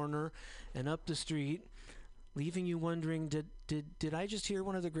the corner and up the street, leaving you wondering, did I just hear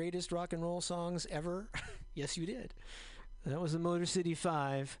one of the greatest rock and roll songs ever? Yes, you did. That was the Motor City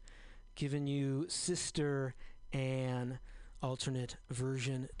 5, giving you Sister Anne, alternate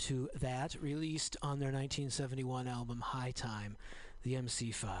version to that, released on their 1971 album High Time, the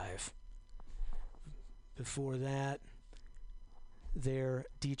MC5. Before that, their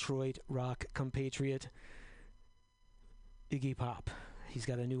Detroit rock compatriot, Iggy Pop. He's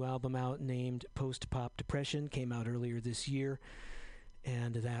got a new album out named Post-Pop Depression, came out earlier this year,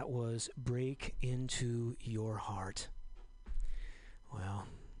 and that was Break Into Your Heart. Well,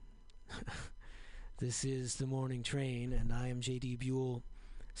 this is The Morning Train, and I am J.D. Buell,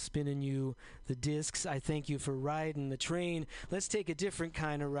 spinning you the discs. I thank you for riding the train. Let's take a different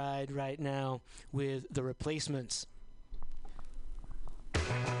kind of ride right now with The Replacements.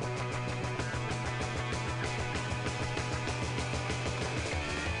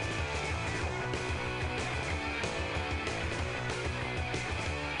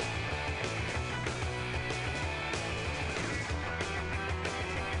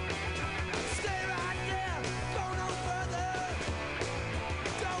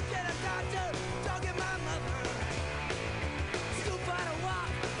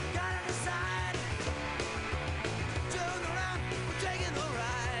 Turn around, we're taking the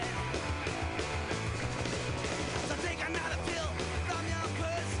ride.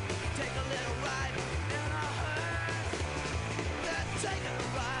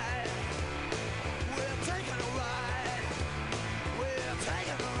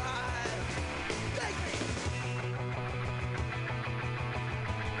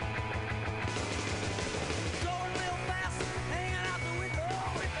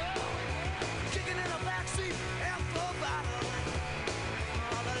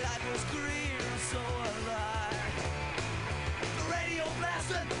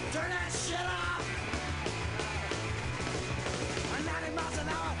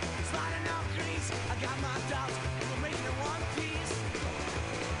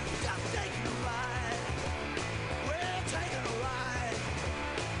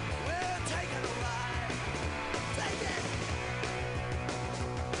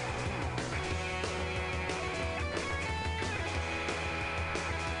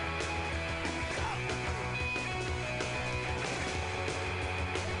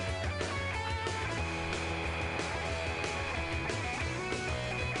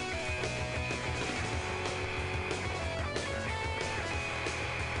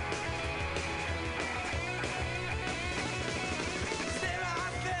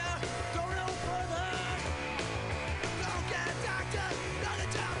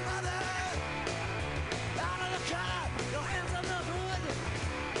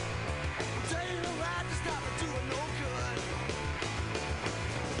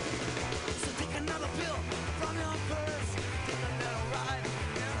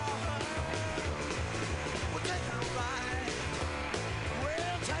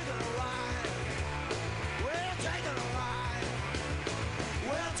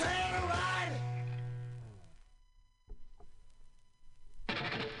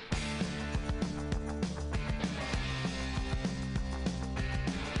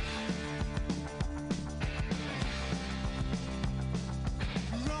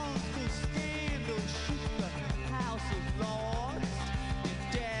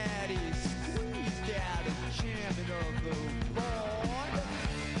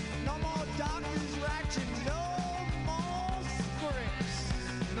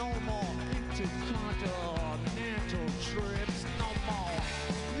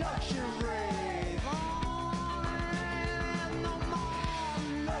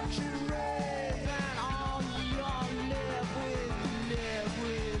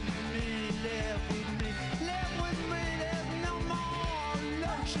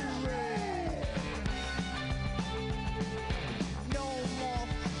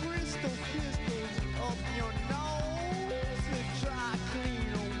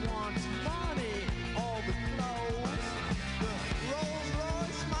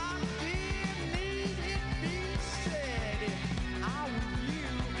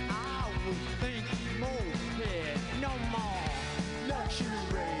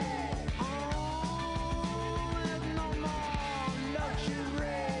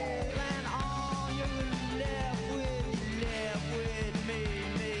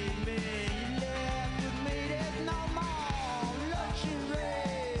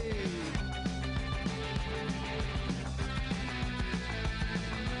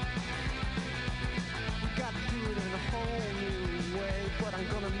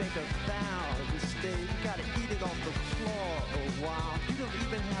 think about the state. You gotta eat it off the floor a while. You don't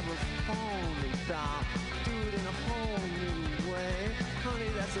even have a phone to dial. Do it in a whole new way. Honey,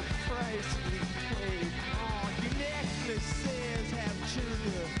 that's a price we pay. Oh, your necklaces have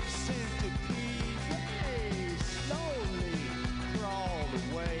sugar centipedes. They slowly crawl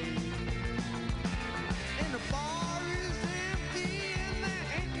away. And the bar is empty and there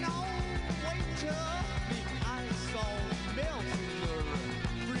ain't no waiter. The ice all melts in the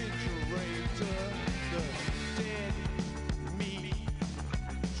refrigerator. The dead meat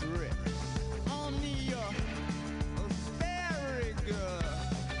drips on the asparagus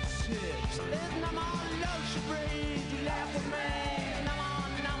chips. There's no more luxury to laugh with me. No more,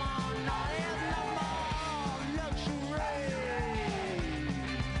 no more, no, there's no more luxury.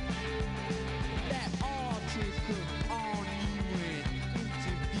 That artist put on you in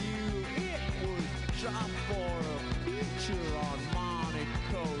interview. It was shot for a feature on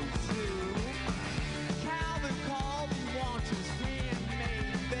Monaco Zoo. Calvin called and wants his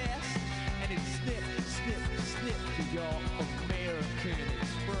handmade vest, and it snip, snip, snip to your American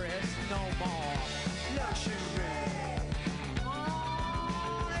Express. No more luxury. Oh,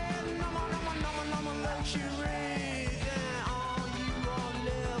 there's no more, no more, no more, no more luxury. All you are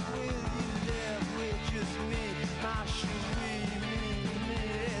left with just me, my cherie, me.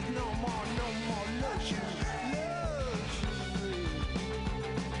 There's no more luxury.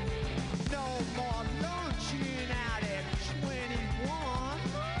 No more lunching out at 21.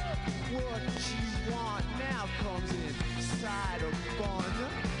 What you want now comes inside a bun.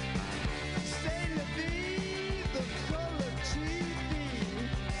 Say la vie, the color TV,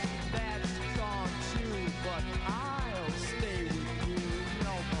 that's gone too, but I'll stay with you.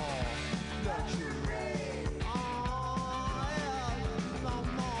 No more luxury. Oh, yeah, no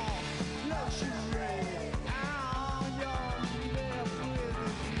more luxury. Oh, you're left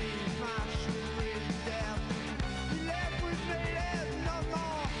with me, my cherie, death. You left with me, there's no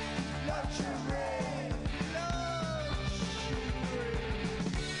more luxury.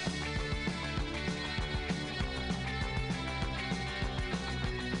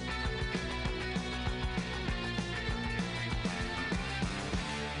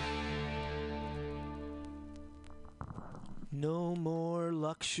 No more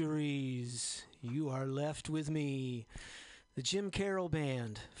luxuries. You are left with me. The Jim Carroll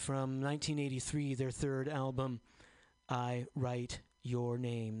Band from 1983, their third album, I Write Your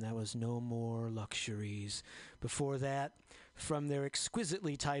Name. That was No More Luxuries. Before that, from their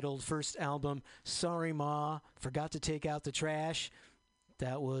exquisitely titled first album, Sorry Ma, Forgot to Take Out the Trash.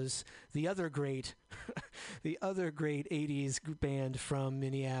 That was the other great, the other great 80s band from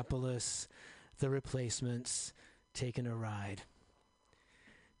Minneapolis, The Replacements, Taking a Ride.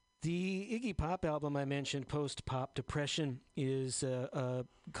 The Iggy Pop album I mentioned, Post-Pop Depression, is a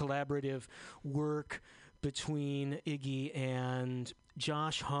collaborative work between Iggy and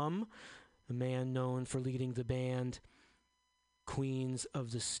Josh Hum, a man known for leading the band Queens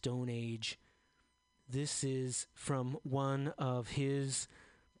of the Stone Age. This is from one of his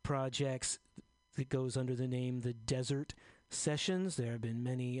projects that goes under the name The Desert Sessions. There have been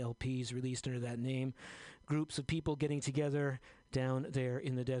many LPs released under that name. Groups of people getting together down there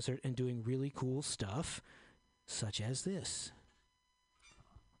in the desert and doing really cool stuff, such as this.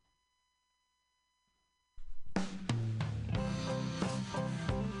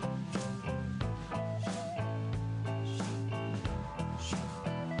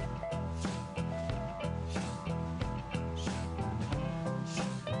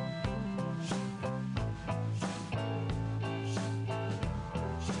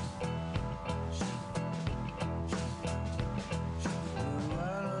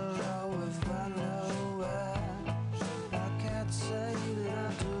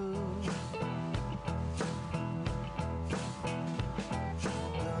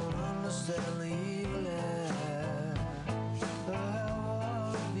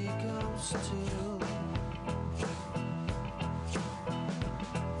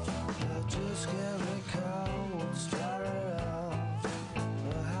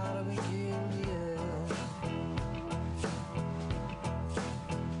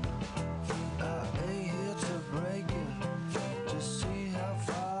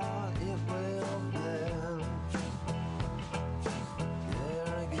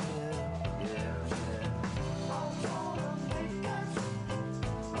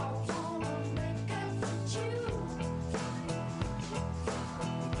 Make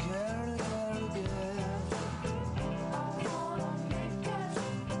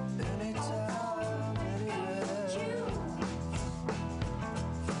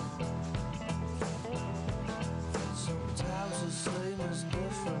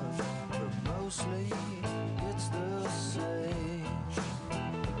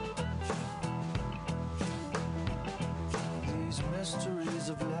mysteries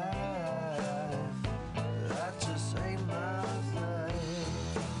of life. That just ain't my thing.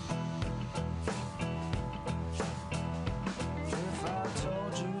 If I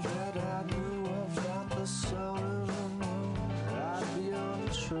told you that I knew about the sun and the moon, I'd be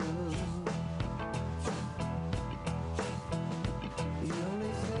untrue. The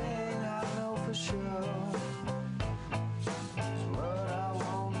only thing I know for sure is what I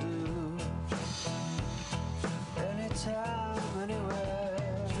won't do. Anytime, anywhere.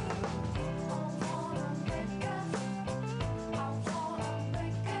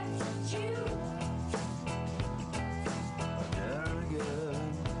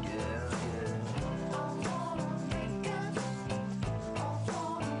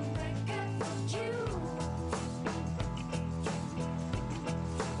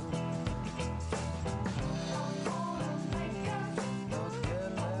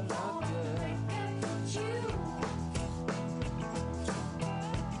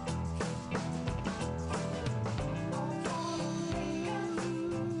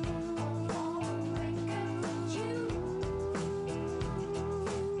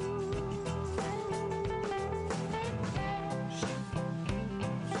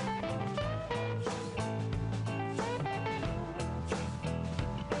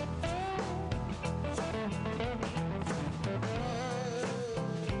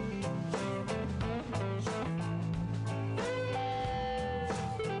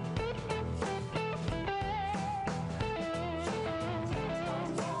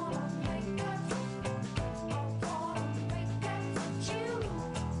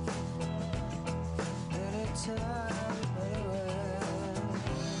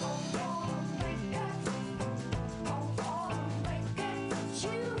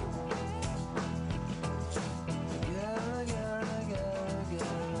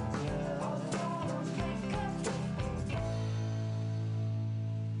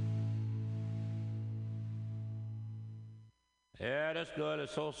 Yeah, that's good.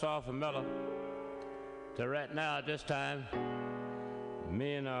 It's so soft and mellow. So right now, at this time,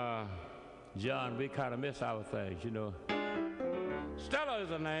 me and John, we kind of miss our things, you know. Stella is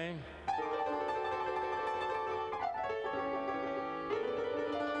her name.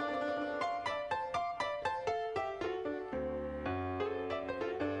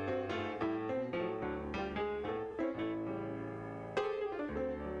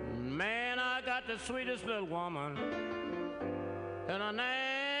 Man, I got the sweetest little woman, and her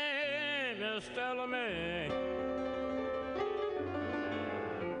name is Stella May.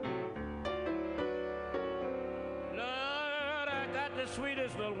 Lord, I got the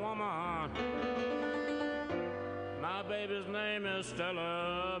sweetest little woman. My baby's name is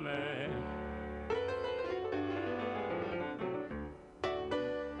Stella May.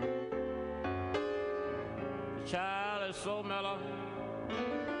 The child is so mellow.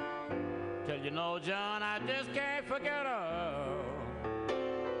 Till you know, John, I just can't forget her.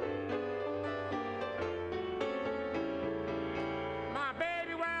 My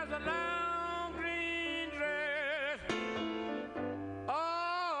baby wears a long green dress,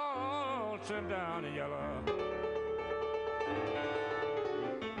 all trimmed down in yellow.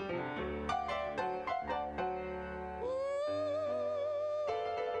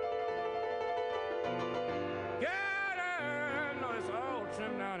 God, I know it's all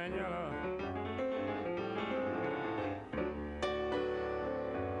trimmed down in yellow.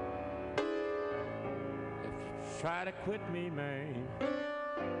 Try to quit me, man.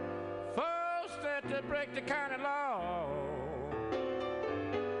 Folks that to break the county law.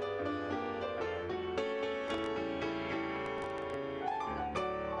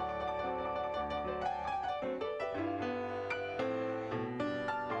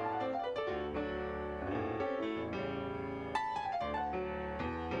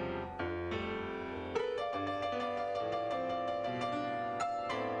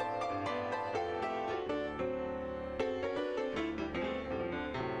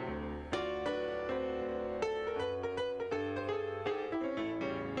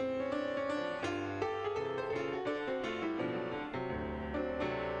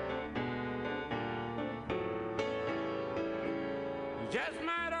 Just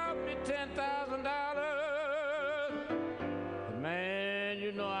might owe me $10,000, but man,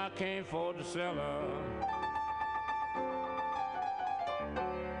 you know I can't afford to sell her.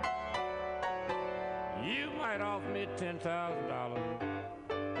 You might offer me $10,000,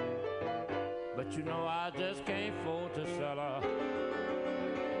 but you know I just can't afford to sell her.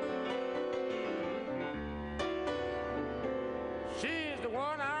 She's the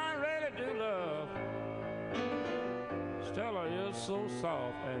one I really do love. Stella is so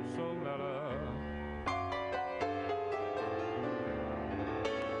soft and so mellow.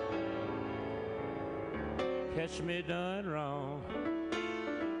 catch me doing wrong,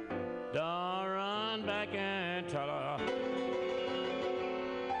 don't run back and tell her.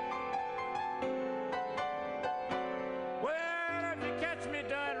 Well, if you catch me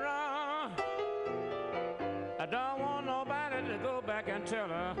doing wrong, I don't want nobody to go back and tell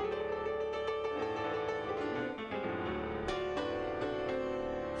her.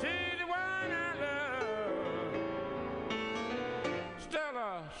 She's the one I love.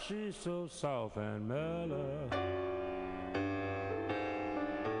 Stella, she's so soft and mellow.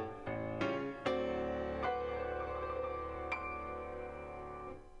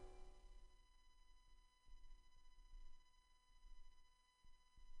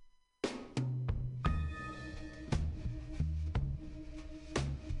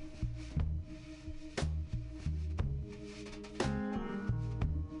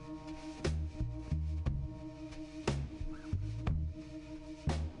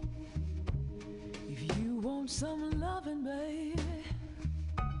 Some loving, baby,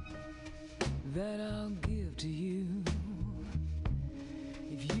 that I'll give to you.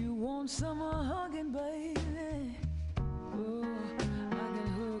 If you want some hugging, baby, oh, I can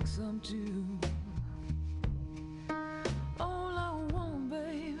hug some too. All I want,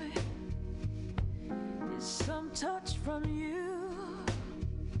 baby, is some touch from you.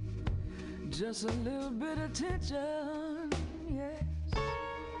 Just a little bit of attention, yes,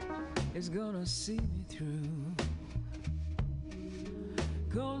 it's gonna see me through.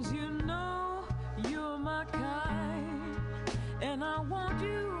 'Cause you know you're my kind, and I want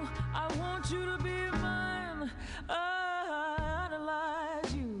you to be mine. I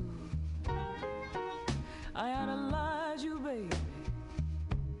idolize you, baby.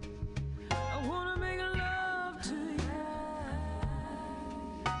 I wanna make love to you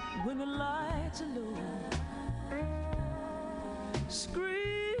when the lights are low.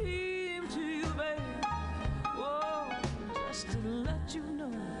 Scream to you, baby, whoa, just to let you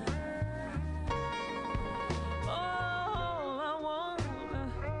know. All I want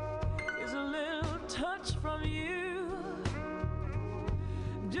is a little touch from you,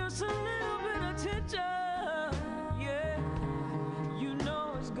 just a little bit of attention, yeah. You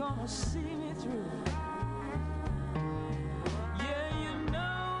know it's gonna see me through. Yeah, you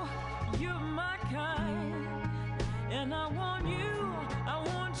know you're my kind, and I want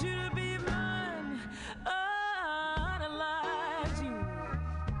you to be mine. I idolize you.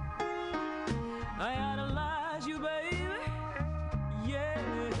 I idolize you, baby. Yeah,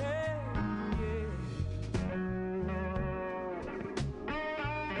 yeah.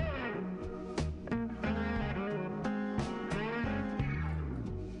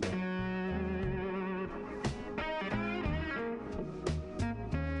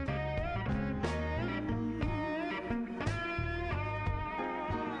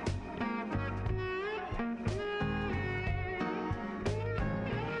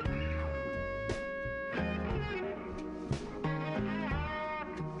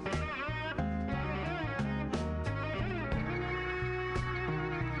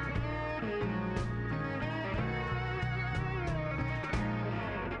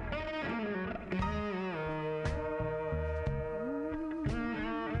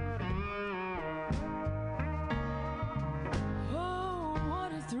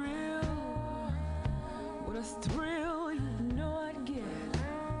 Thrill, you know I'd get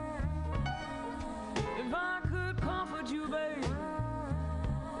if I could comfort you, baby.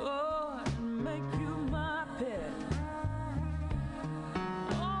 Oh, I'd make you my pet.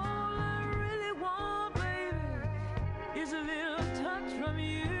 All I really want, baby, is a little touch from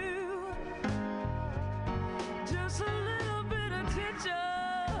you, just a little bit of attention.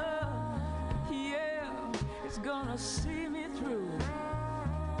 Yeah, it's gonna see me through.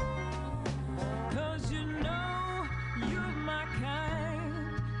 'Cause you know you're my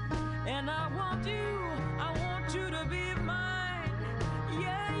kind, and I want you to be mine.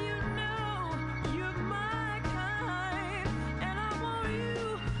 Yeah, you know you're my kind, and I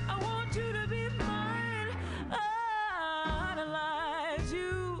want you to be mine. I idolize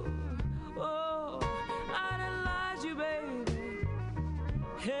you, oh, I idolize you, baby.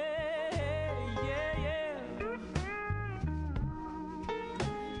 Hey, yeah, yeah.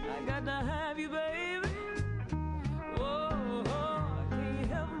 I got to have you, baby. Oh, I can't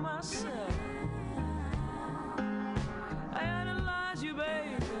help myself. I idolize you,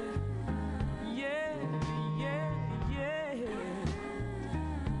 baby. Yeah, yeah, yeah.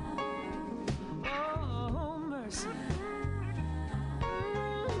 Oh, mercy.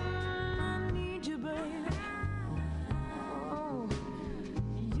 I need you, baby. Oh,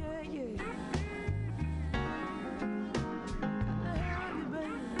 yeah, yeah. I have you,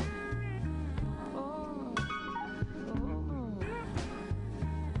 baby. Oh,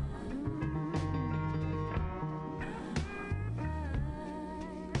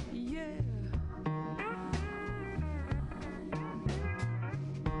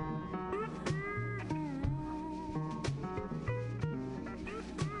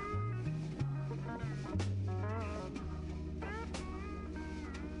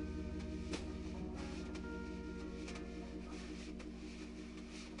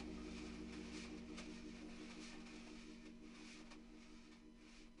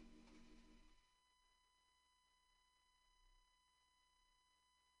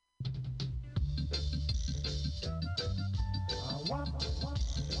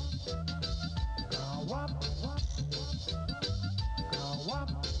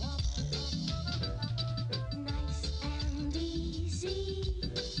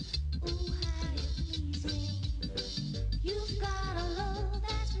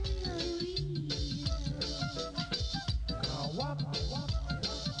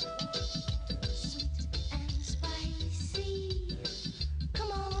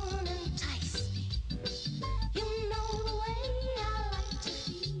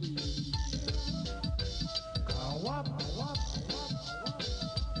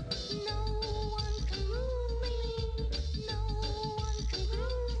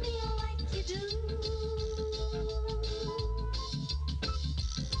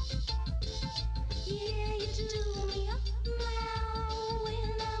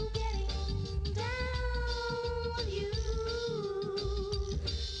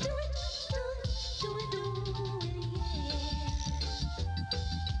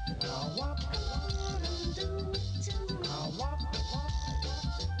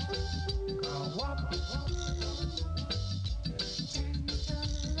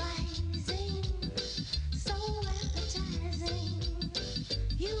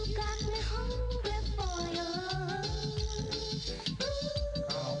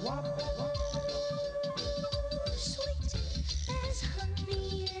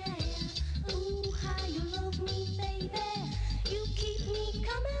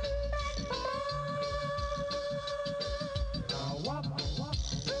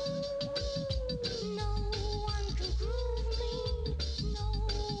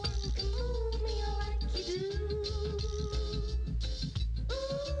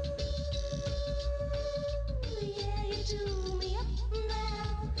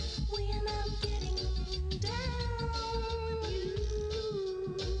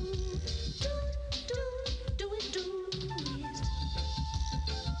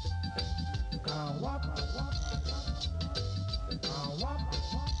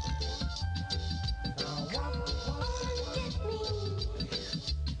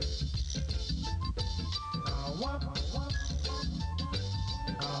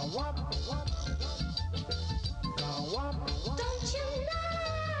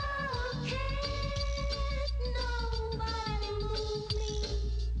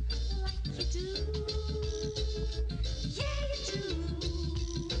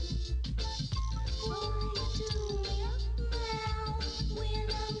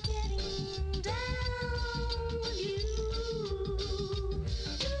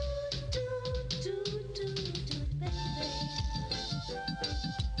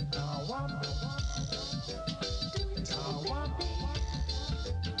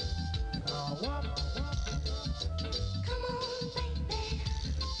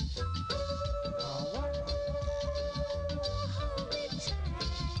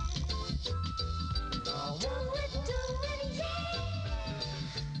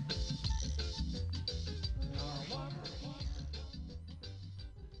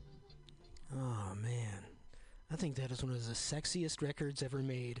 I think that is one of the sexiest records ever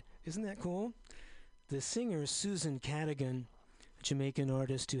made. Isn't that cool? The singer Susan Cadogan, a Jamaican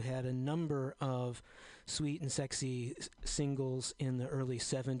artist who had a number of sweet and sexy singles in the early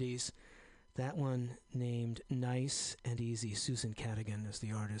 70s. That one named Nice and Easy. Susan Cadogan is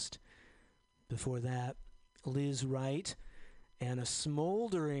the artist. Before that, Liz Wright and a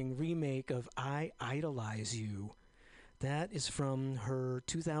smoldering remake of I Idolize You. That is from her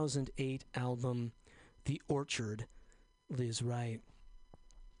 2008 album, The Orchard, Liz Wright.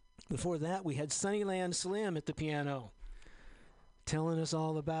 Before that, we had Sunnyland Slim at the piano, telling us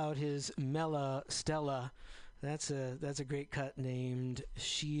all about his Mella Stella. That's a great cut named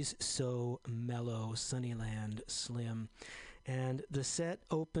She's So Mellow, Sunnyland Slim. And the set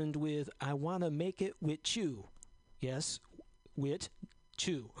opened with I Wanna Make It With You. Yes, with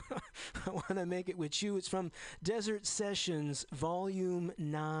Chew. I Wanna Make It With You. It's from Desert Sessions, Volume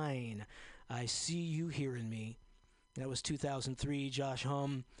 9. I See You Hearing Me. That was 2003. Josh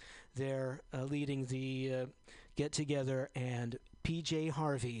Hum there leading the get-together, and PJ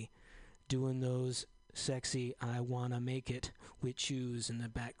Harvey doing those sexy I Wanna Make It with Shoes in the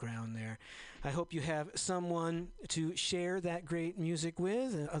background there. I hope you have someone to share that great music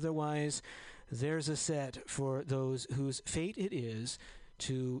with. Otherwise, there's a set for those whose fate it is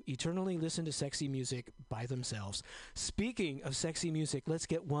to eternally listen to sexy music by themselves. Speaking of sexy music, let's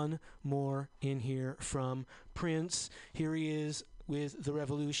get one more in here from Prince. Here he is with The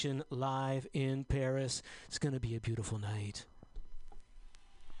Revolution live in Paris. It's going to be a beautiful night.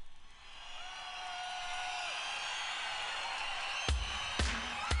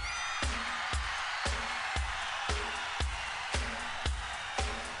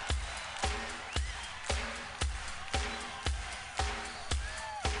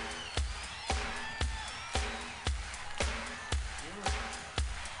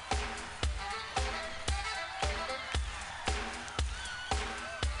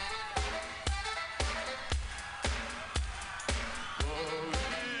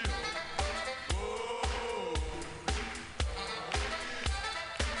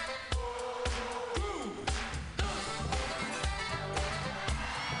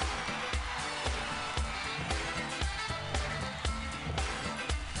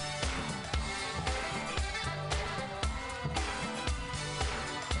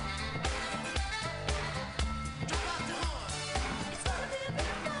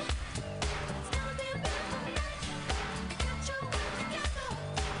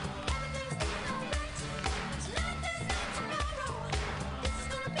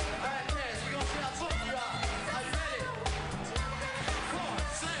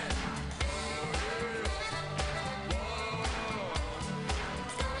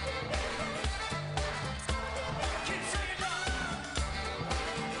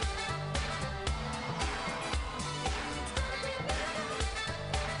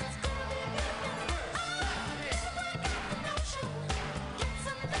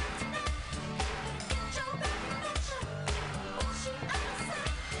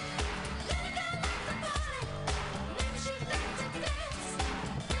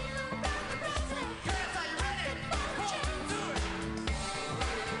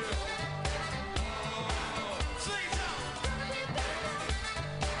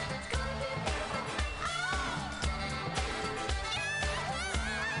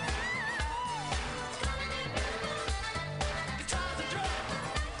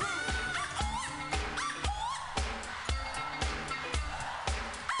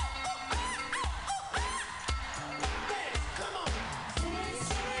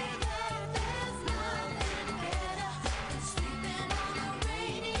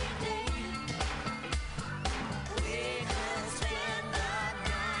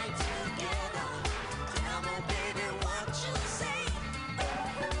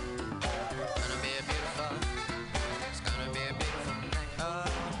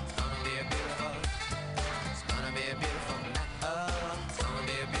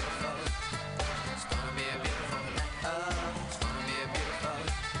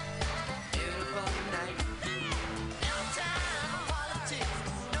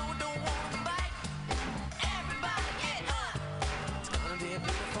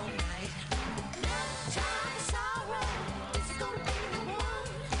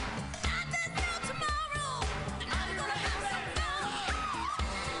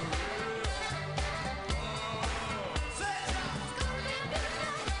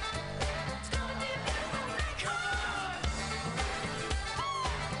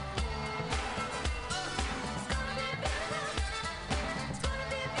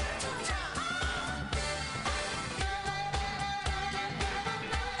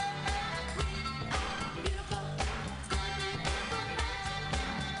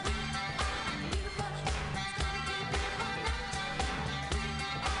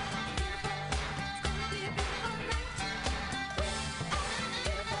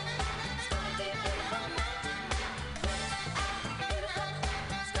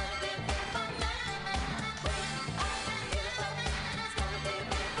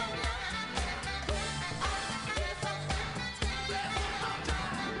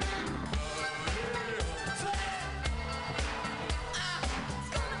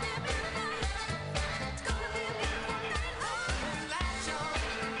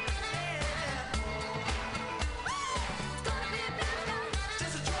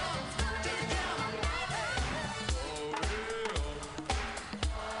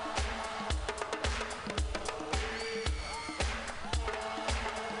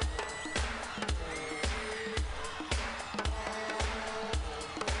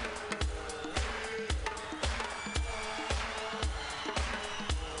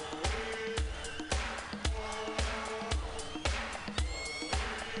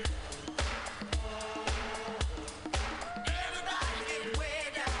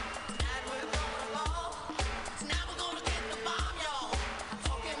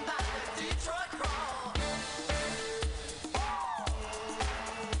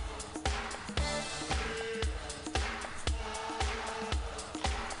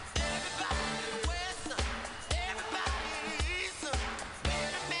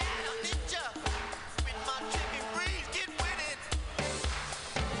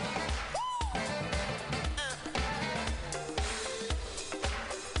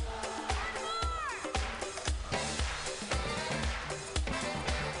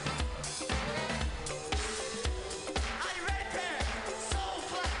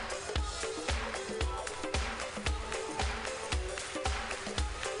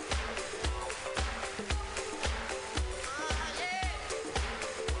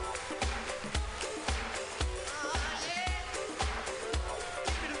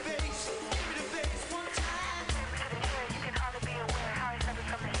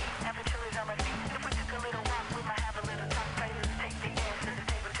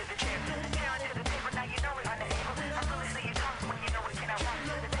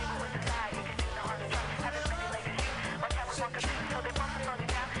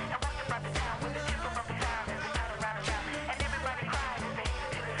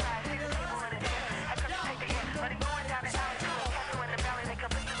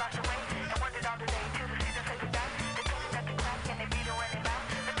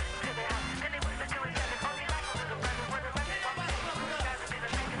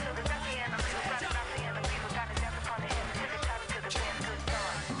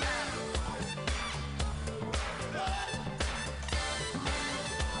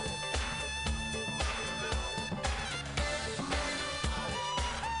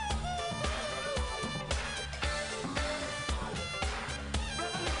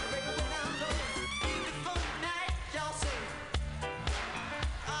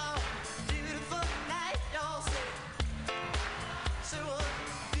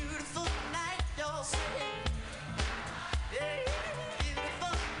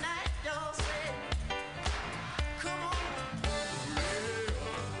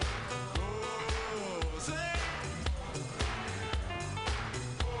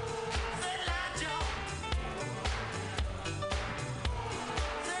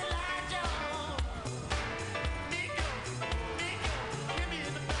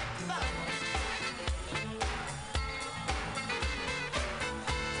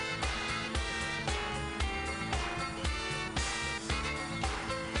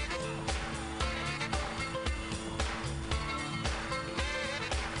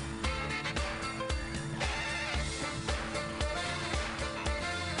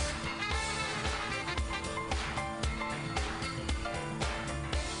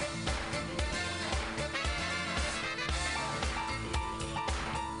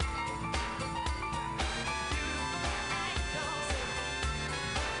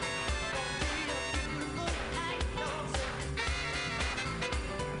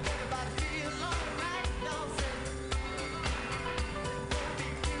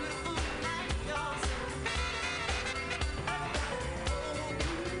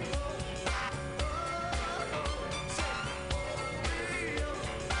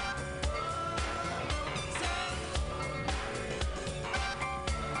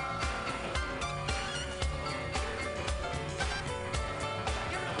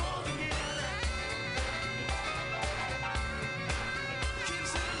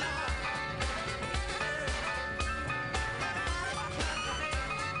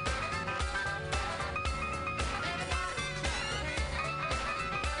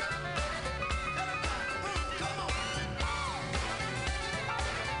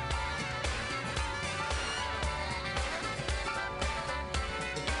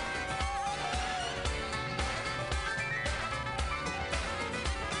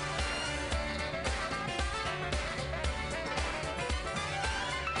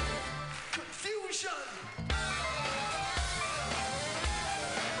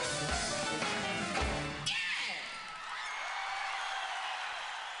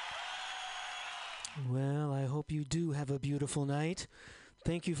 Well, I hope you do have a beautiful night.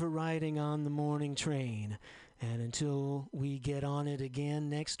 Thank you for riding on the morning train. And until we get on it again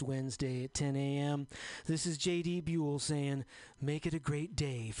next Wednesday at 10 a.m., this is J.D. Buell saying, make it a great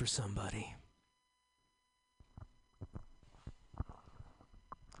day for somebody.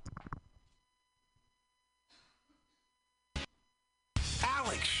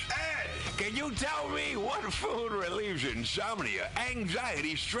 Alex! Ed! Can you tell me what food relieves insomnia,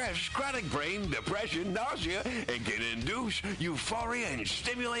 anxiety, stress, chronic brain, depression, nausea, and can induce euphoria and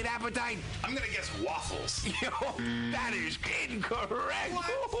stimulate appetite? I'm gonna guess waffles. Yo, that is incorrect.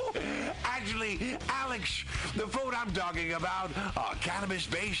 What? Actually, Alex, the food I'm talking about are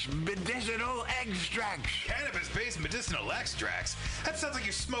cannabis-based medicinal extracts. Cannabis-based medicinal extracts? That sounds like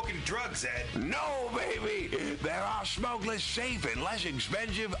you're smoking drugs, Ed. No, baby. There are smokeless, safe, and less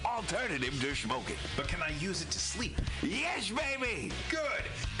expensive alternatives to smoking. But can I use it to sleep? Yes, baby. Good,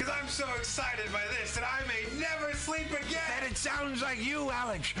 because I'm so excited by this that I may never sleep again. And it sounds like you,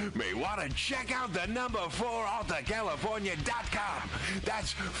 Alex, may want to check out the number 4AltaCalifornia.com.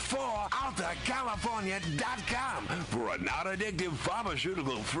 That's 4AltaCalifornia.com for a non-addictive,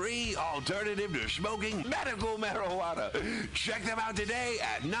 pharmaceutical-free alternative to smoking medical marijuana. Check them out today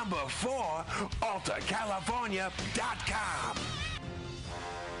at number 4AltaCalifornia.com.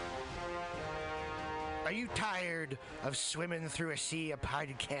 Are you tired of swimming through a sea of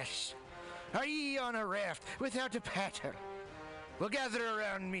podcasts? Are ye on a raft without a paddle? Well, gather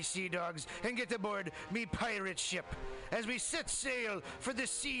around me, sea dogs, and get aboard me pirate ship as we set sail for the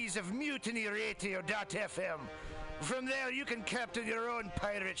seas of MutinyRadio.fm. From there, you can captain your own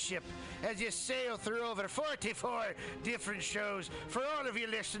pirate ship as you sail through over 44 different shows for all of your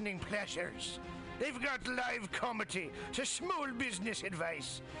listening pleasures. They've got live comedy to small business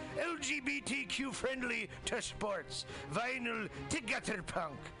advice, LGBTQ friendly to sports, vinyl to gutter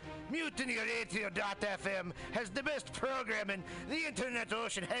punk. MutinyRadio.fm has the best programming the internet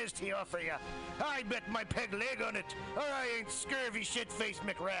ocean has to offer you. I bet my peg leg on it, or I ain't scurvy shit-faced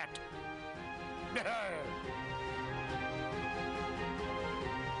McRat.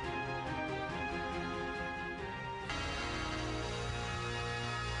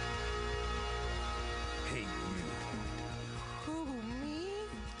 Hey, you. Who, me?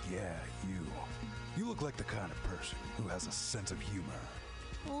 Yeah, you. You look like the kind of person who has a sense of humor.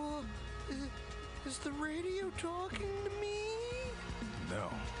 Oh, is the radio talking to me?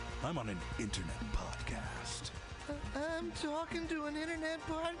 No, I'm on an internet podcast. I'm talking to an internet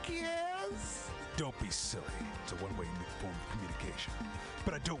podcast? Don't be silly. It's a one-way form of communication.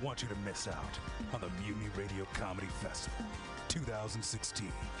 But I don't want you to miss out on the Mutiny Radio Comedy Festival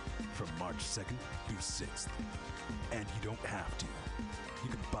 2016 from March 2nd through 6th. And you don't have to. You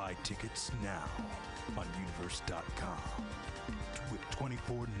can buy tickets now on universe.com. With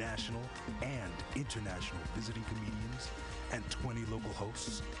 24 national and international visiting comedians and 20 local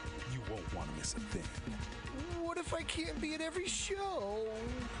hosts, you won't want to miss a thing. What if I can't be at every show?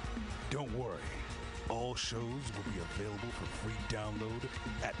 Don't worry. All shows will be available for free download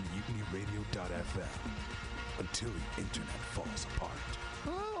at MutinyRadio.fm until the internet falls apart.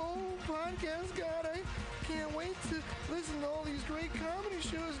 Oh, podcast God, I can't wait to listen to all these great comedy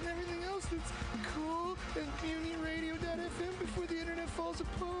shows and everything else that's cool at MutinyRadio.fm before the internet falls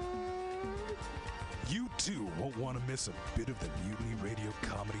apart. You too won't want to miss a bit of the Mutiny Radio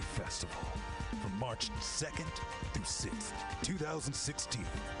Comedy Festival from March 2nd through 6th, 2016.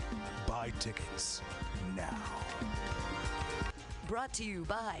 Buy tickets now. Brought to you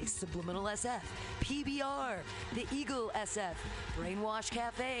by Subliminal SF, PBR, The Eagle SF, Brainwash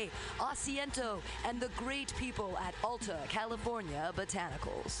Cafe, Asiento, and the great people at Alta California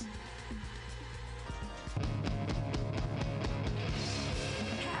Botanicals.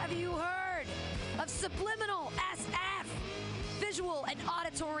 Have you heard of Subliminal SF? Visual and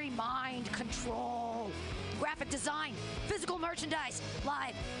auditory mind control. Graphic design, physical merchandise,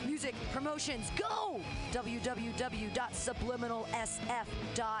 live music, promotions. Go! www.subliminalsf.com